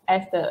used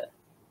as the.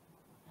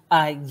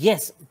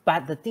 Yes,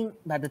 but the thing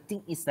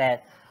is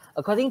that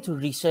according to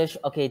research,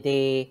 okay,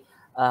 they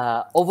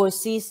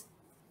overseas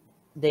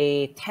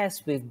they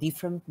test with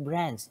different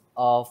brands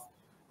of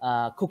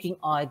cooking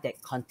oil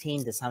that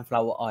contain the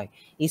sunflower oil.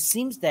 It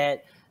seems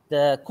that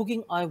the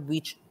cooking oil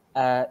which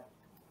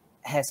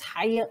has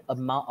higher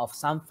amount of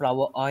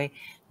sunflower oil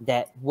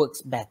that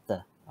works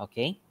better.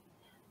 Okay,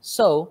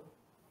 so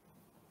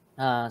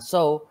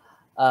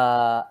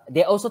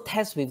they also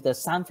test with the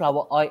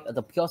sunflower oil,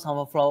 the pure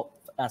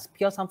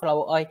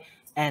sunflower oil,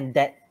 and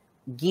that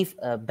give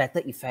a better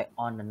effect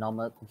on the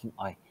normal cooking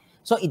oil.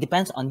 So it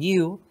depends on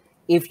you.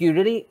 If you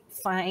really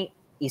find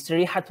it's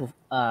really hard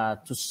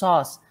to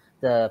source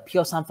the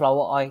pure sunflower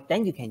oil,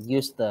 then you can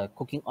use the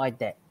cooking oil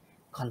that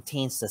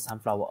contains the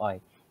sunflower oil.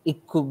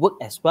 It could work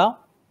as well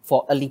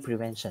for early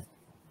prevention.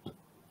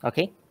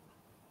 Okay.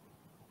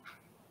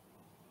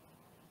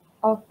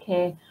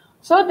 Okay.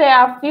 So there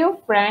are few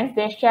friends,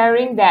 they're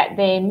sharing that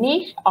they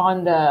mix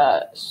on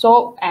the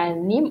soap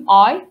and neem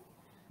oil,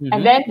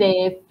 and then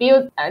they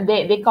feel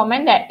they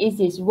comment that it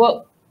is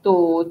work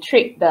to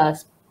treat the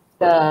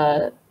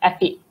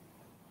aphid.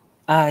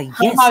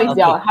 Yes.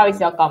 How is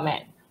your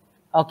comment?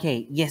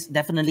 Okay, yes,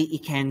 definitely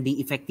it can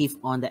be effective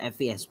on the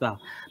FA as well.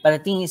 But the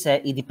thing is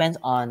that it depends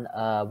on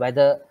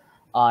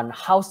on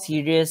how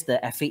serious the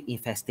FA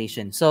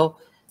infestation. So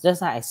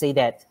just like I say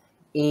that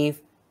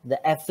if the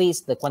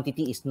FAs, the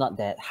quantity is not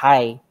that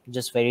high,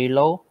 just very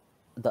low,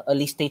 the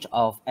early stage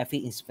of FA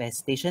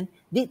infestation,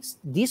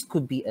 this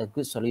could be a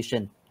good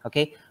solution.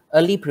 Okay,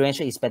 early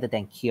prevention is better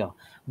than cure.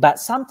 But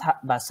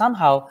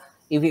somehow,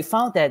 if we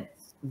found that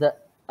the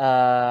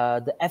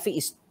FA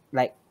is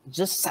like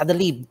just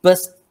suddenly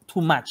burst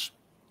too much,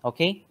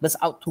 okay, burst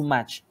out too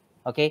much,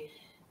 okay,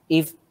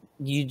 if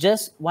you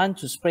just want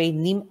to spray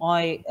neem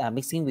oil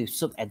mixing with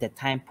soap at that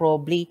time,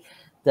 probably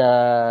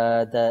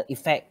the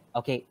effect,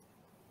 okay,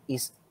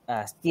 is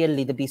still a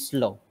little bit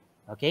slow.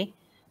 Okay,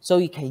 so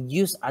you can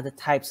use other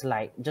types,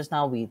 like just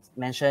now we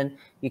mentioned,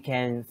 you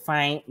can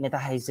find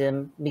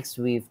metahizum mixed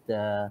with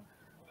the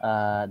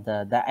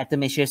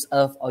atomaceous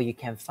earth, or you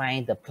can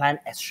find the plant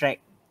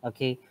extract,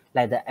 okay,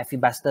 like the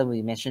Aphids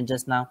we mentioned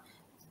just now,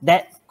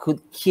 that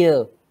could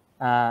kill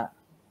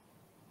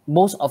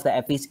most of the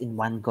aphids in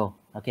one go.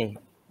 Okay,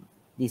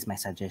 this is my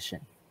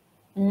suggestion.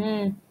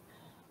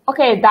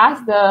 Okay,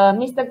 does the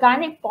Mr.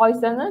 Garlic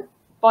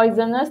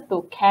poisonous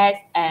to cats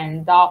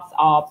and dogs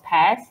or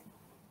pets?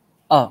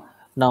 Oh,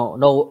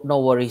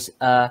 no worries.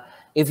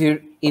 If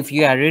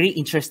you are really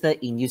interested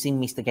in using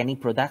Mr.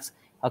 Organic products,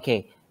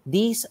 okay,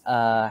 these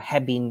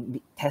have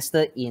been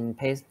tested in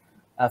pest,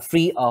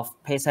 free of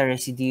pesticide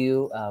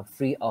residue,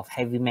 free of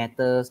heavy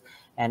metals,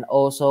 and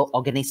also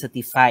organic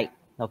certified.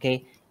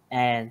 Okay,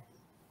 and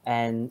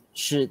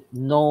should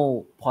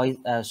not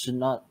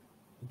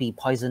be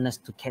poisonous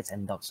to cats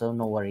and dogs. So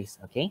no worries.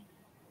 Okay.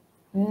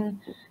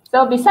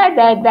 So besides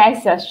that,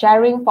 there's a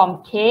sharing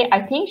from Kay.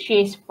 I think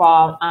she's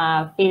from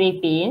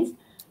Philippines.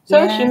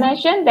 So she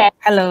mentioned that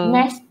Hello.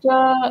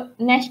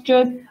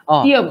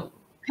 nasturtium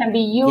can be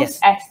used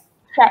as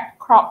trap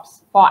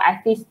crops for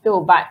aphids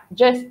too. But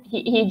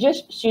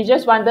she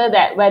just wondered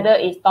that whether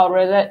it's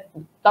tolerate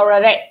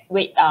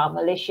with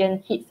Malaysian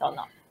heats or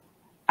not.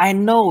 I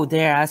know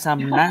there are some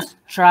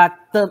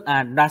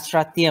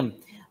nastratium,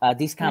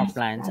 this kind of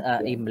plant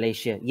in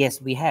Malaysia. Yes,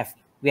 we have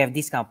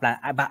this kind of plant,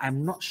 but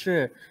I'm not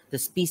sure the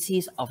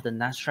species of the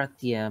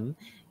nastratium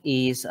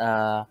is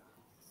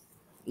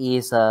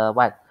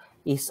what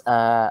is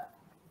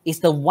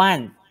the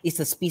one is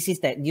the species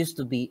that used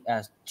to be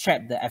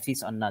trap the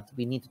aphids or not.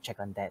 We need to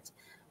check on that.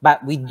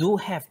 But we do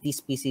have this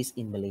species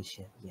in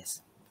Malaysia.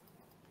 Yes.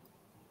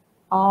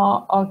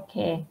 Oh,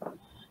 okay.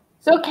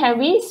 So can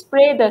we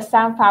spray the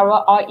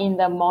sunflower oil in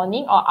the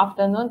morning or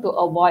afternoon to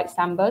avoid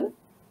sunburn?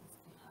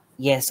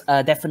 Yes,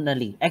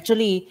 definitely.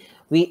 Actually,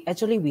 we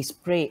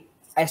spray,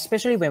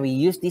 especially when we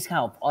use this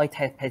kind of oil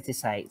type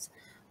pesticides.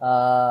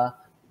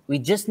 We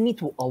just need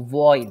to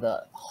avoid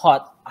the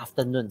hot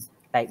afternoon,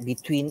 like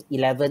between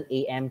 11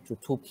 a.m. to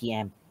 2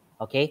 p.m.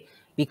 Okay,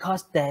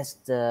 because there's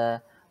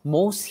the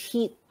most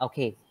heat.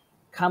 Okay,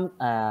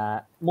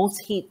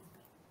 most heat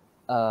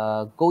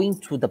going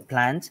to the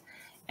plant,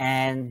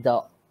 and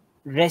the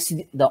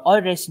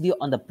oil residue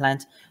on the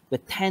plant will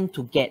tend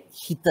to get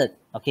heated,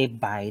 okay,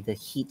 by the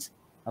heat.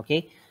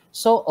 Okay,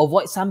 so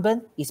avoid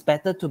sunburn. It's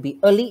better to be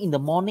early in the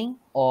morning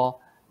or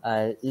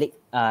late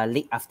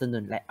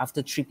afternoon, like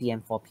after 3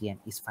 p.m 4 p.m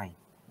is fine.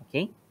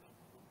 Okay.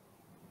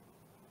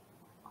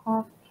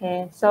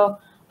 Okay, so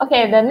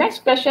the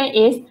next question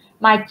is,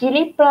 my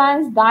chili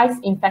plants dies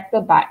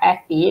infected by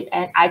aphid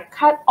and I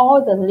cut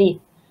all the leaf.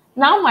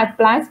 Now my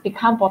plants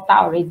become botak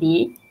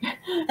already.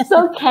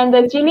 So can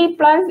the chili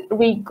plants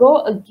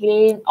re-grow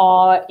again,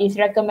 or is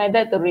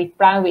recommended to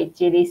replant with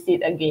chili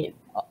seed again?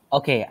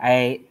 Okay,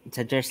 I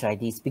suggest like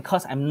this,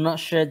 because I'm not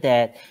sure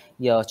that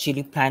your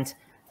chili plant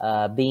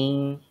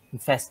being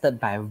infested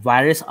by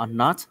virus or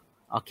not.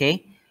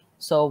 Okay,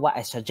 so what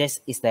I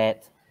suggest is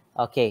that,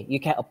 okay, you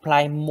can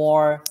apply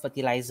more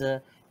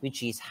fertilizer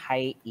which is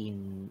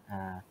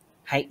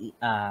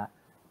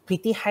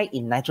pretty high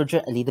in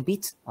nitrogen a little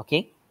bit.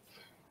 Okay,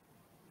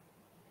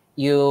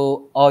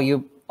 you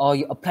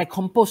apply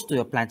compost to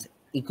your plant.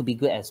 It could be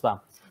good as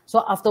well.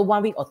 So after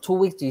 1 week or 2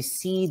 weeks, you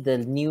see the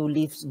new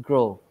leaves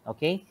grow.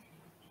 Okay,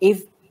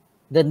 if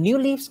the new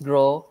leaves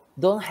grow,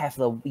 don't have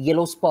the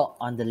yellow spot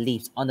on the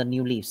leaves, on the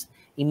new leaves,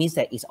 it means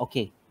that it's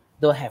okay,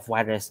 don't have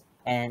virus,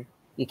 and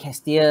you can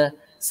still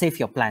save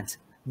your plant.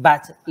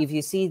 But if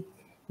you see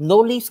no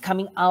leaves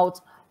coming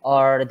out,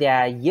 or there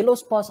are yellow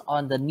spots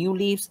on the new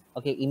leaves,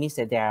 okay, it means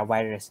that there are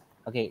virus.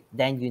 Okay,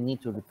 then you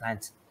need to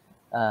replant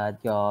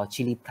your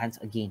chili plants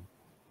again.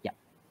 Yeah.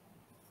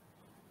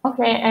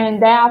 Okay,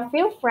 and there are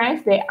few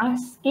friends they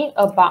asking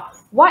about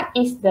what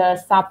is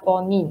the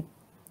saponin.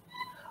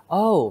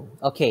 Oh,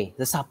 okay,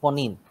 the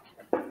saponin.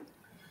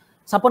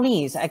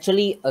 Saponin is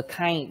actually a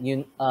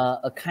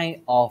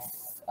kind of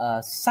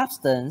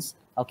substance,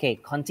 okay,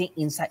 contained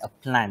inside a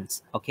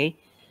plant. Okay,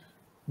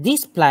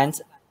 these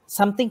plants,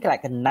 something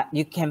like a nut,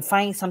 you can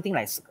find something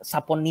like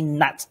saponin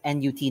nuts,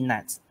 NUT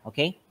nuts.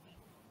 Okay,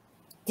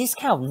 this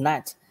kind of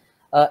nut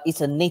is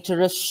a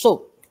natural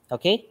soap.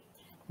 Okay,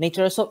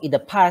 natural soap. In the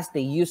past,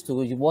 they used to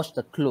wash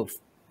the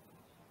clothes.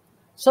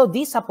 So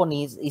this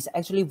saponin is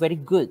actually very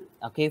good,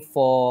 okay,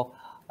 for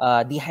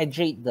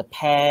dehydrate the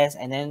pests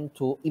and then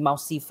to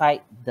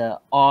emulsify the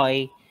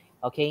oil,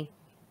 okay.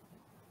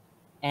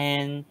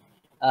 And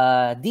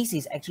this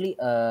is actually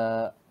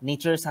a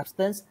natural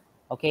substance,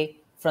 okay,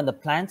 from the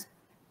plant,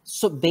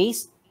 soap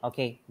base,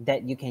 okay,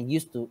 that you can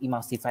use to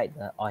emulsify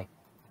the oil.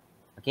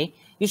 Okay,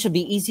 you should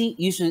be easy.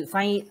 You should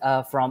find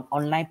it from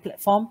online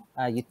platform.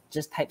 You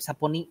just type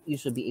saponin, you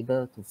should be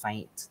able to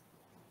find it.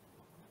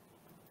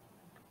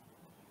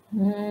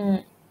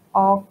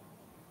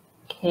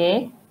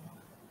 Okay.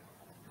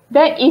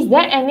 Then is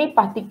there any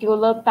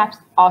particular types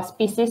or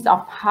species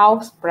of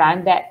house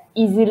plant that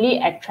easily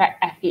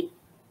attract aphids?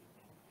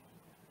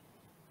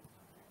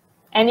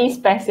 Any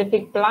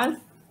specific plants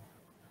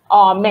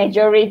or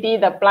majority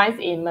the plants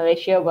in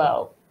Malaysia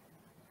will?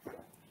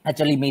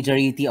 Actually,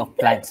 majority of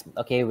plants,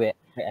 okay, will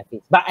attract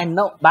aphids. But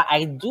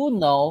I do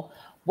know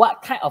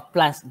what kind of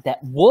plants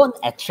that won't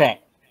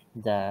attract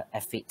the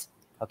aphids.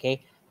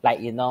 Okay,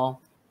 like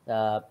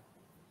the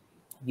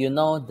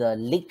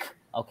leek,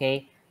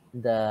 okay,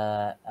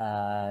 the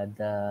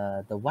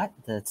what,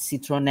 the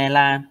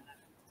citronella,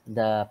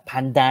 the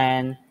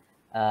pandan,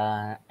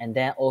 and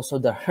then also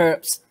the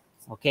herbs,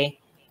 okay,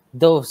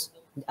 those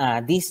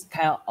these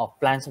kind of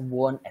plants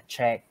won't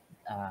attract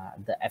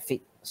the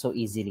aphid so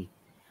easily.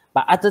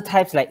 But other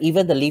types, like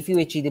even the leafy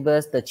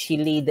vegetables, the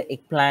chili, the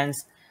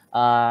eggplants,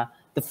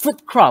 the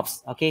fruit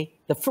crops, okay,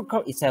 the fruit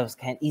crop itself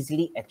can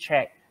easily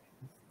attract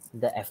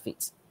the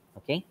aphids.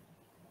 Okay.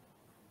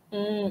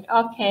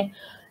 Okay.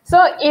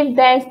 So if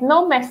there's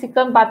no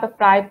Mexican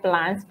butterfly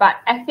plants, but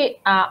aphids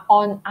are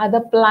on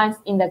other plants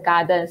in the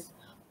gardens,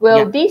 will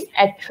Yeah. this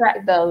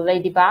attract the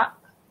ladybug?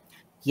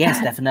 Yes,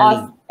 definitely.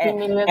 Or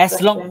similar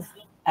As long question?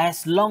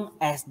 as long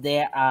as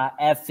there are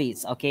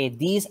aphids, okay,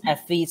 these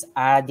aphids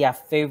are their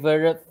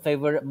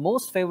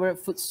most favorite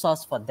food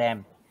source for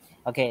them.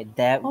 Okay,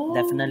 that Oh.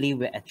 definitely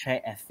will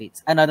attract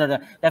aphids. No,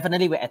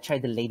 definitely will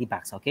attract the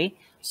ladybugs. Okay,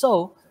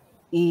 so,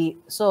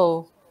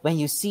 so when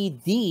you see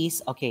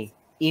these, okay,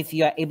 if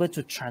you are able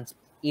to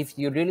if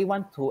you really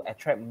want to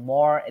attract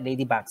more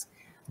ladybugs,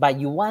 but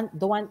you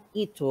don't want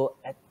it to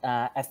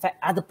affect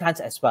other plants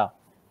as well,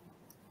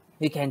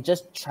 you can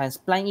just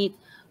transplant it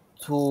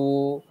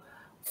to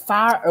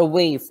far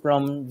away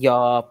from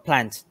your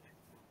plant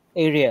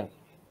area,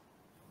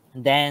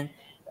 then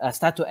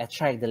start to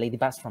attract the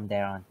ladybugs from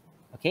there on.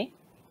 Okay.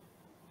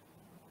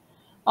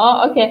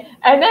 Oh, okay.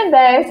 And then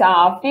there's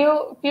a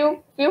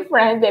few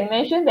friends they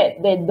mentioned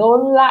that they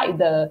don't like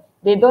the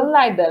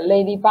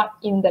ladybug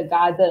in the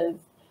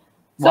gardens.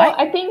 So Why?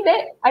 I think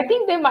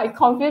they might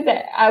confuse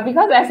that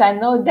because as I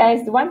know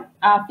there's one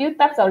few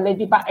types of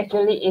ladybug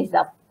actually is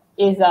a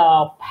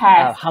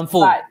pest,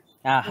 Harmful. but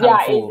yeah, is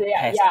Harmful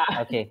pest.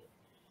 yeah. Okay.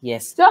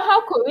 Yes. So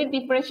how could we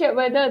differentiate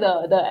whether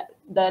the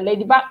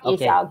ladybug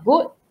is Okay.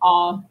 good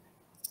or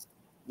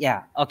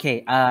Yeah.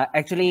 Okay.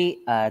 Actually,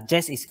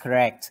 Jess is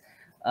correct.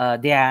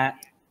 There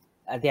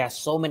are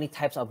so many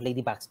types of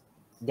ladybugs.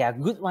 There are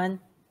good one,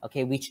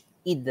 okay, which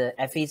eat the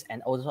aphids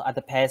and also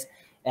other pests,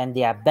 and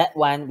there are bad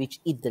one which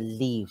eat the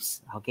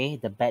leaves. Okay,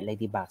 the bad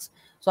ladybugs.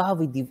 So how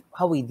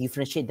we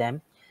differentiate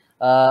them?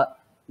 Uh,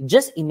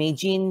 just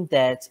imagine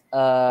that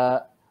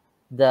the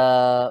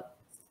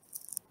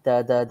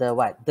the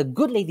what, the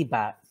good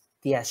ladybug,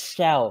 their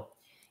shell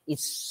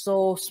is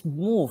so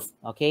smooth,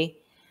 okay,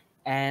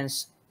 and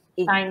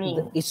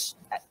shining? it's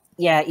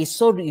yeah, it's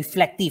so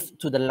reflective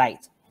to the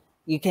light.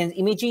 You can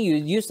imagine you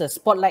use the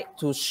spotlight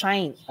to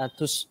shine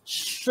to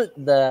shoot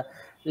the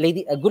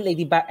a good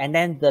ladybug, and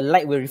then the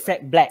light will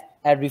reflect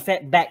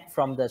back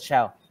from the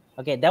shell.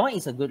 Okay, that one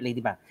is a good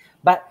ladybug.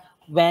 But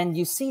when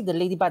you see the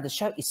ladybug,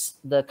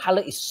 the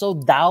color is so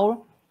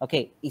dull.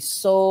 Okay, it's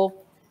so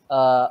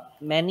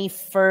many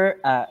fur,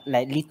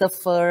 like little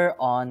fur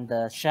on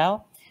the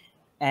shell,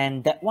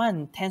 and that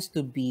one tends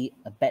to be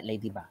a bad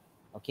ladybug.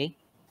 Okay.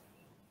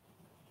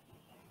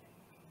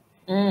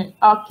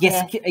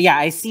 Yes, Okay. yeah,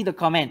 I see the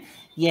comment.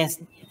 Yes,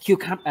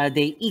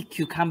 they eat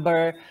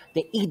cucumber,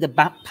 they eat the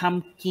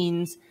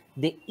pumpkins,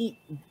 they eat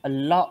a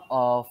lot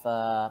of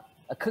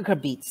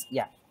𝐾𝐞𝐝 beads.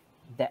 Yeah,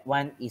 that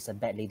one is a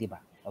bad ladybug.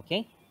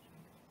 Okay.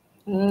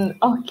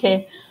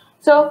 Okay.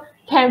 So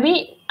can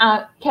we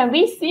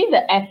see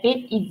the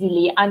aphid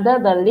easily under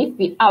the leaf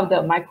without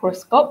the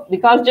microscope?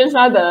 Because just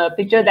now the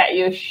picture that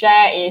you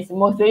share is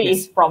mostly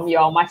is Yes, from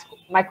your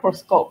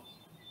microscope.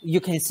 you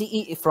can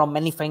see it from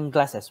magnifying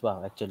glass as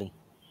well. Actually,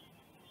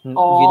 you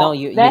know, Or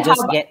you then how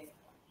just about get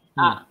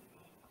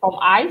from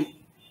eyes?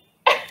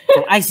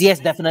 from eyes. Yes,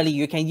 definitely,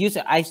 you can use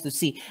your eyes to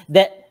see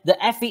that the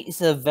aphid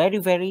is a very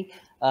very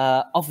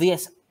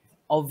obvious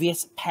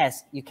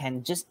pest. You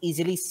can just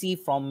easily see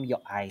from your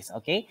eyes.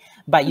 Okay,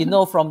 but you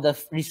know, from the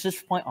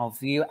research point of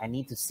view, I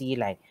need to see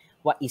like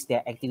what is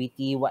their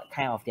activity, what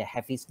kind of their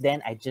habits.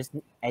 Then I just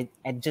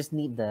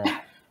need the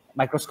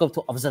microscope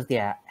to observe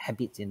their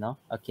habits. You know.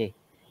 Okay,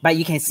 but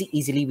you can see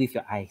easily with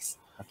your eyes.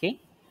 Okay.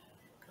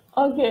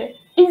 Okay.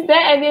 Is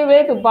there any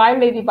way to buy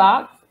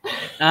ladybugs?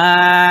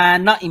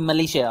 Not in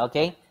Malaysia.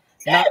 Okay,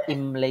 not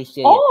in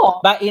Malaysia yet,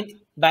 Oh, but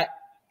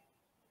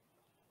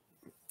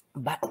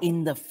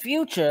in the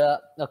future,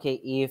 okay,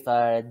 if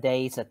there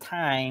is a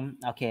time,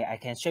 okay, I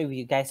can share with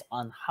you guys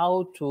on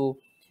how to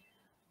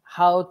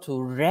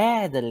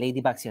rear the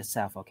ladybugs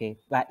yourself. Okay,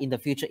 but in the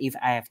future, if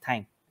I have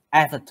time,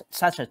 I have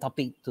such a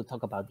topic to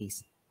talk about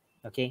this.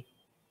 Okay,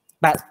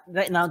 but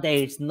right now there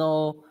is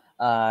no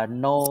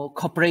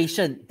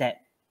corporation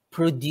that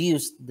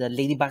produce the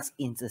ladybugs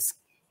in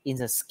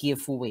the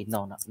skillful way.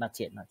 No, not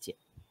yet, not yet.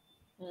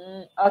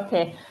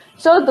 okay.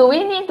 So do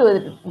we need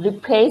to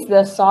replace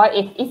the soil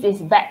if it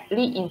is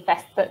badly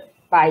infested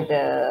by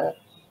the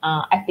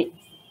aphids?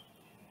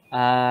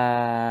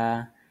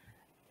 Uh,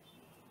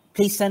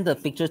 please send the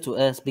picture to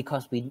us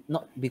because we're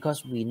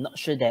not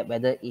sure that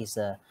whether it's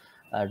a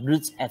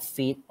roots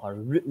aphid or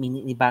root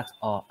bugs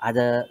or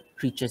other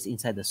creatures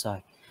inside the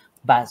soil.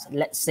 But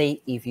let's say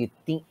if you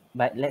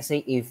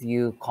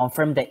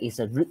confirm that it's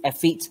a root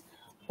aphid,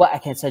 what I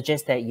can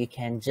suggest that you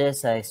can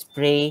just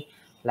spray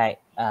like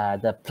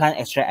the plant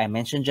extract I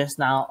mentioned just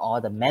now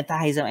or the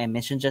metahizum I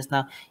mentioned just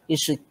now. It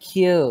should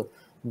kill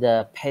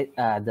the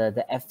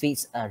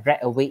aphids right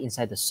away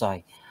inside the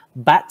soil.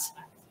 But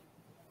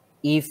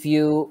if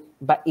you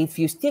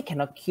still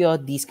cannot cure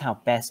these kind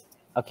of pests,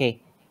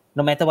 okay,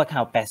 no matter what kind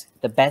of pest,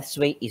 the best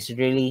way is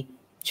really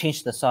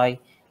change the soil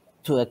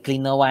to a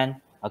cleaner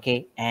one,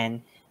 okay,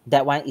 and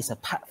that one is a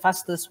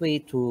fastest way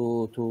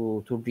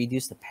to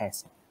reduce the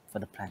pest for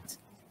the plant.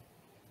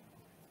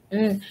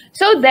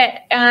 So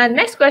that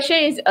next question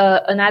is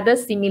another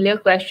similar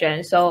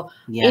question. So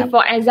Yeah. if,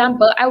 for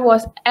example, I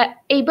was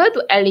able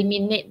to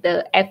eliminate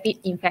the aphid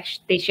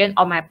infestation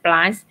on my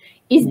plants,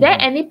 is there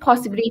any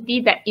possibility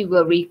that it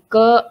will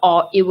recur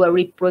or it will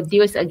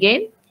reproduce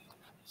again?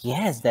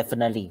 Yes,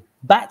 definitely.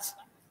 But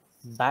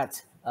but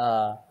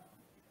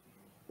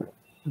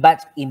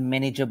in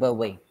manageable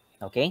way.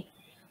 Okay,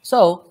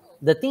 so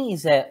the thing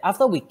is that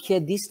after we clear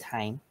this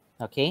time,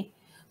 okay,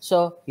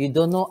 so you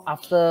don't know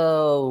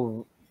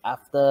after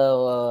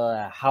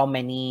how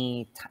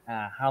many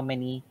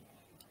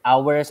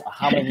hours or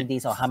how many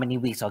days or how many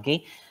weeks.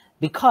 Okay,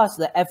 because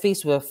the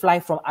aphids will fly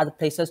from other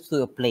places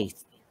to a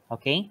place.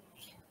 Okay,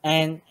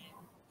 and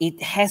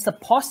it has a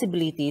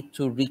possibility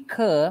to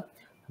recur,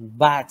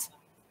 but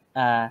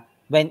uh,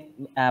 when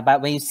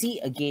when you see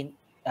again,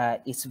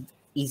 it's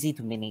easy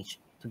to manage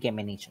to get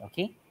managed.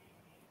 Okay.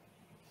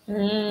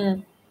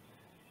 Mm.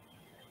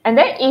 And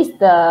then is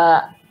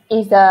the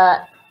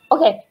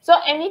okay. So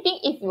anything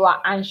if you are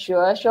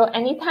unsure, so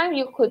anytime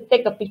you could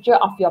take a picture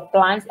of your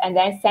plants and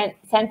then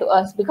send to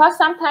us, because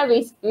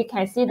sometimes we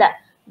can see that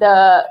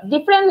the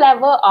different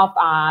level of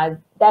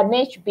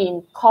damage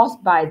being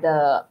caused by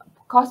the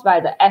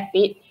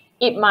aphid,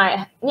 it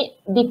might need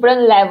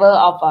different level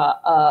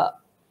of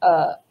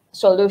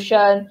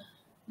solution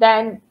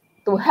then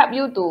to help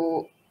you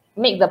to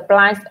make the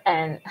plants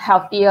and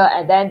healthier,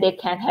 and then they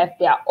can have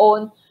their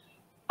own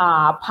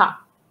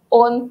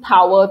own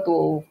power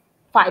to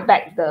fight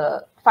back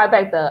the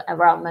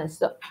environment.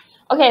 So,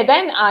 okay,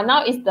 then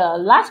now is the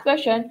last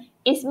question.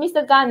 Is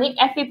Mr. Garnic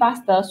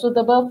Aphibuster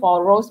suitable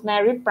for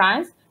rosemary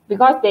plants?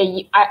 Because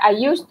I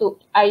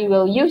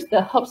will use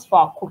the herbs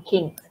for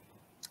cooking.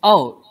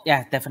 Oh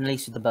yeah, definitely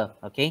suitable.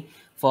 Okay,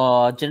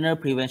 for general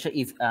prevention,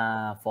 if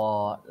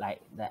for like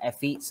the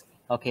aphids,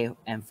 okay,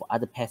 and for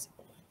other pests,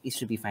 it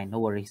should be fine. No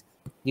worries.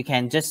 You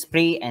can just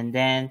spray and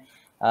then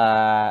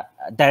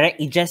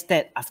direct ingest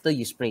that after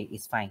you spray.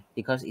 It's fine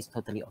because it's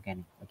totally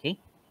organic. Okay.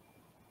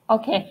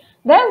 Okay,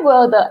 then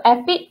will the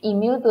aphid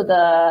immune to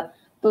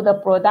the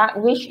product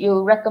which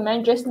you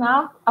recommend just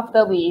now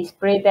after we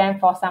spray them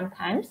for some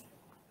times?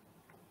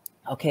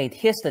 Okay,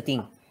 here's the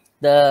thing.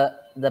 The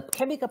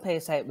chemical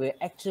pesticide will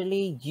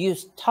actually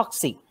use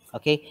toxic,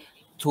 okay,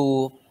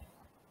 to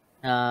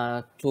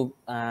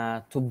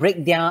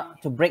break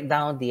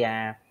down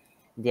their,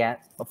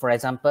 for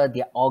example,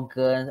 their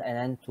organs, and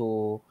then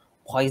to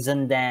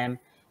poison them.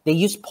 They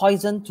use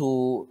poison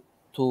to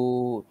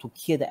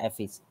kill the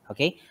aphids,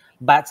 okay.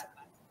 But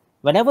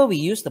whenever we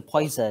use the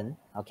poison,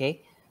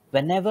 okay,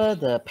 whenever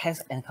the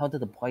pest encounter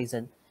the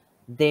poison,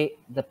 the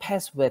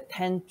pests will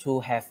tend to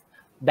have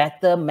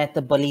better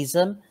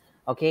metabolism,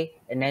 okay,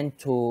 and then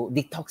to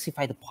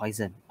detoxify the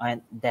poison,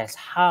 and that's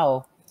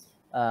how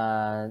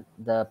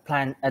the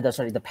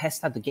pests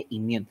start to get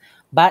immune.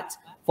 But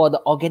for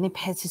the organic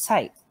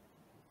pesticide,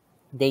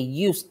 they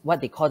use what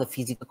they call the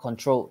physical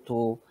control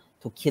to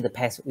kill the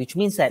pest, which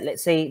means that,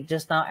 let's say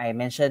just now I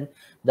mentioned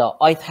the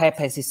oil-type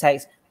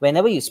pesticides,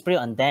 whenever you spray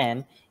on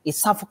them, it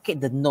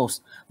suffocates the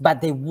nose,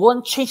 but they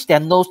won't change their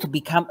nose to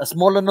become a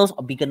smaller nose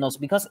or bigger nose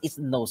because it's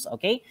nose,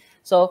 okay?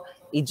 So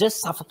it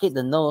just suffocates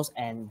the nose,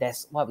 and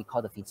that's what we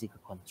call the physical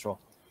control.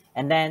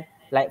 And then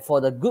like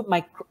for the good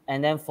micro,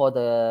 and then for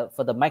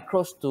the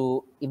microbes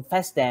to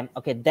infest them,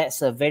 okay,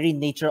 that's a very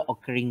natural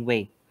occurring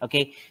way,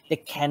 okay? They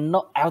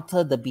cannot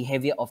alter the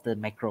behavior of the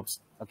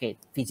microbes, okay?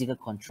 Physical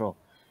control.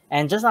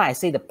 And just like I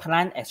say, the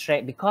plant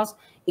extract, because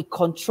it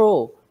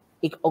control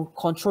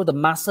the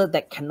muscle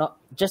that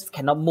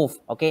cannot move,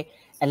 okay,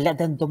 and let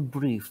them don't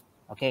breathe,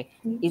 okay.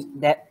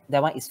 That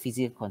one is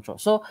physical control.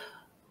 So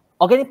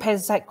organic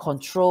pesticide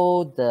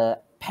control the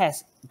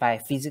pest by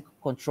physical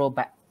control,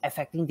 by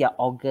affecting their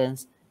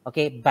organs,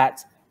 okay.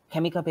 But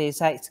chemical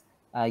pesticides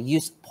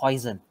use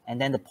poison,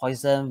 and then the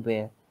poison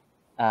will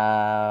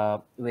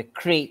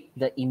create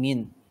the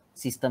immune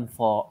system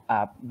for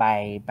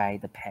by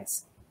the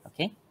pest,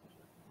 okay.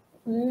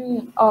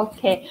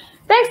 Okay.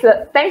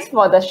 Thanks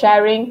for the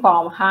sharing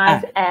from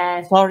Hans.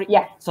 And sorry,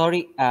 yeah.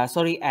 sorry,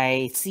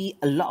 I see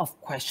a lot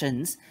of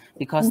questions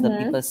because the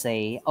people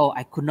say, oh,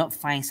 I could not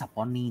find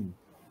saponin.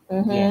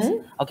 Yes.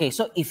 Okay,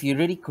 so if you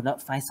really could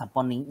not find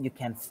saponin, you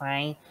can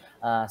find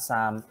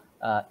some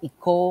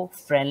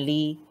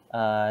eco-friendly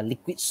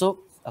liquid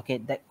soap, okay,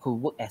 that could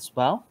work as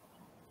well,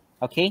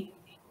 okay.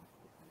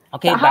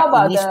 Okay, so how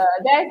about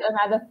there's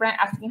another friend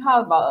asking,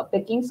 how about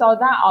baking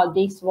soda or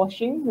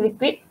dishwashing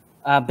liquid?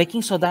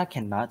 Baking soda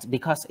cannot,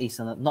 because it's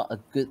not a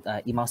good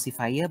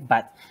emulsifier,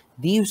 but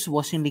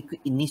dishwashing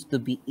liquid, it needs to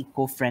be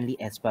eco-friendly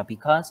as well,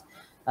 because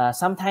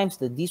sometimes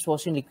the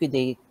dishwashing liquid,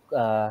 there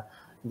are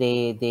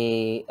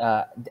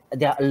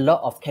a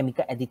lot of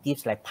chemical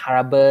additives like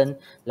paraben,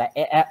 like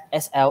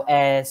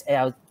SLS,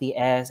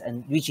 ALTS,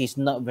 and which is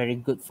not very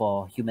good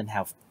for human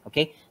health,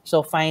 okay.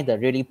 So find the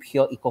really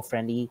pure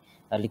eco-friendly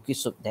liquid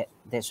soap,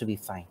 that should be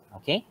fine,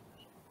 okay.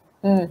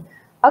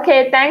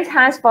 Okay, thanks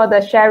Hans for the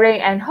sharing,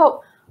 and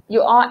hope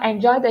you all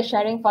enjoyed the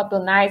sharing for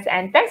tonight.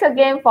 And thanks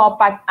again for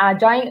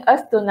joining us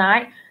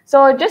tonight.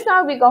 So just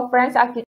now we got friends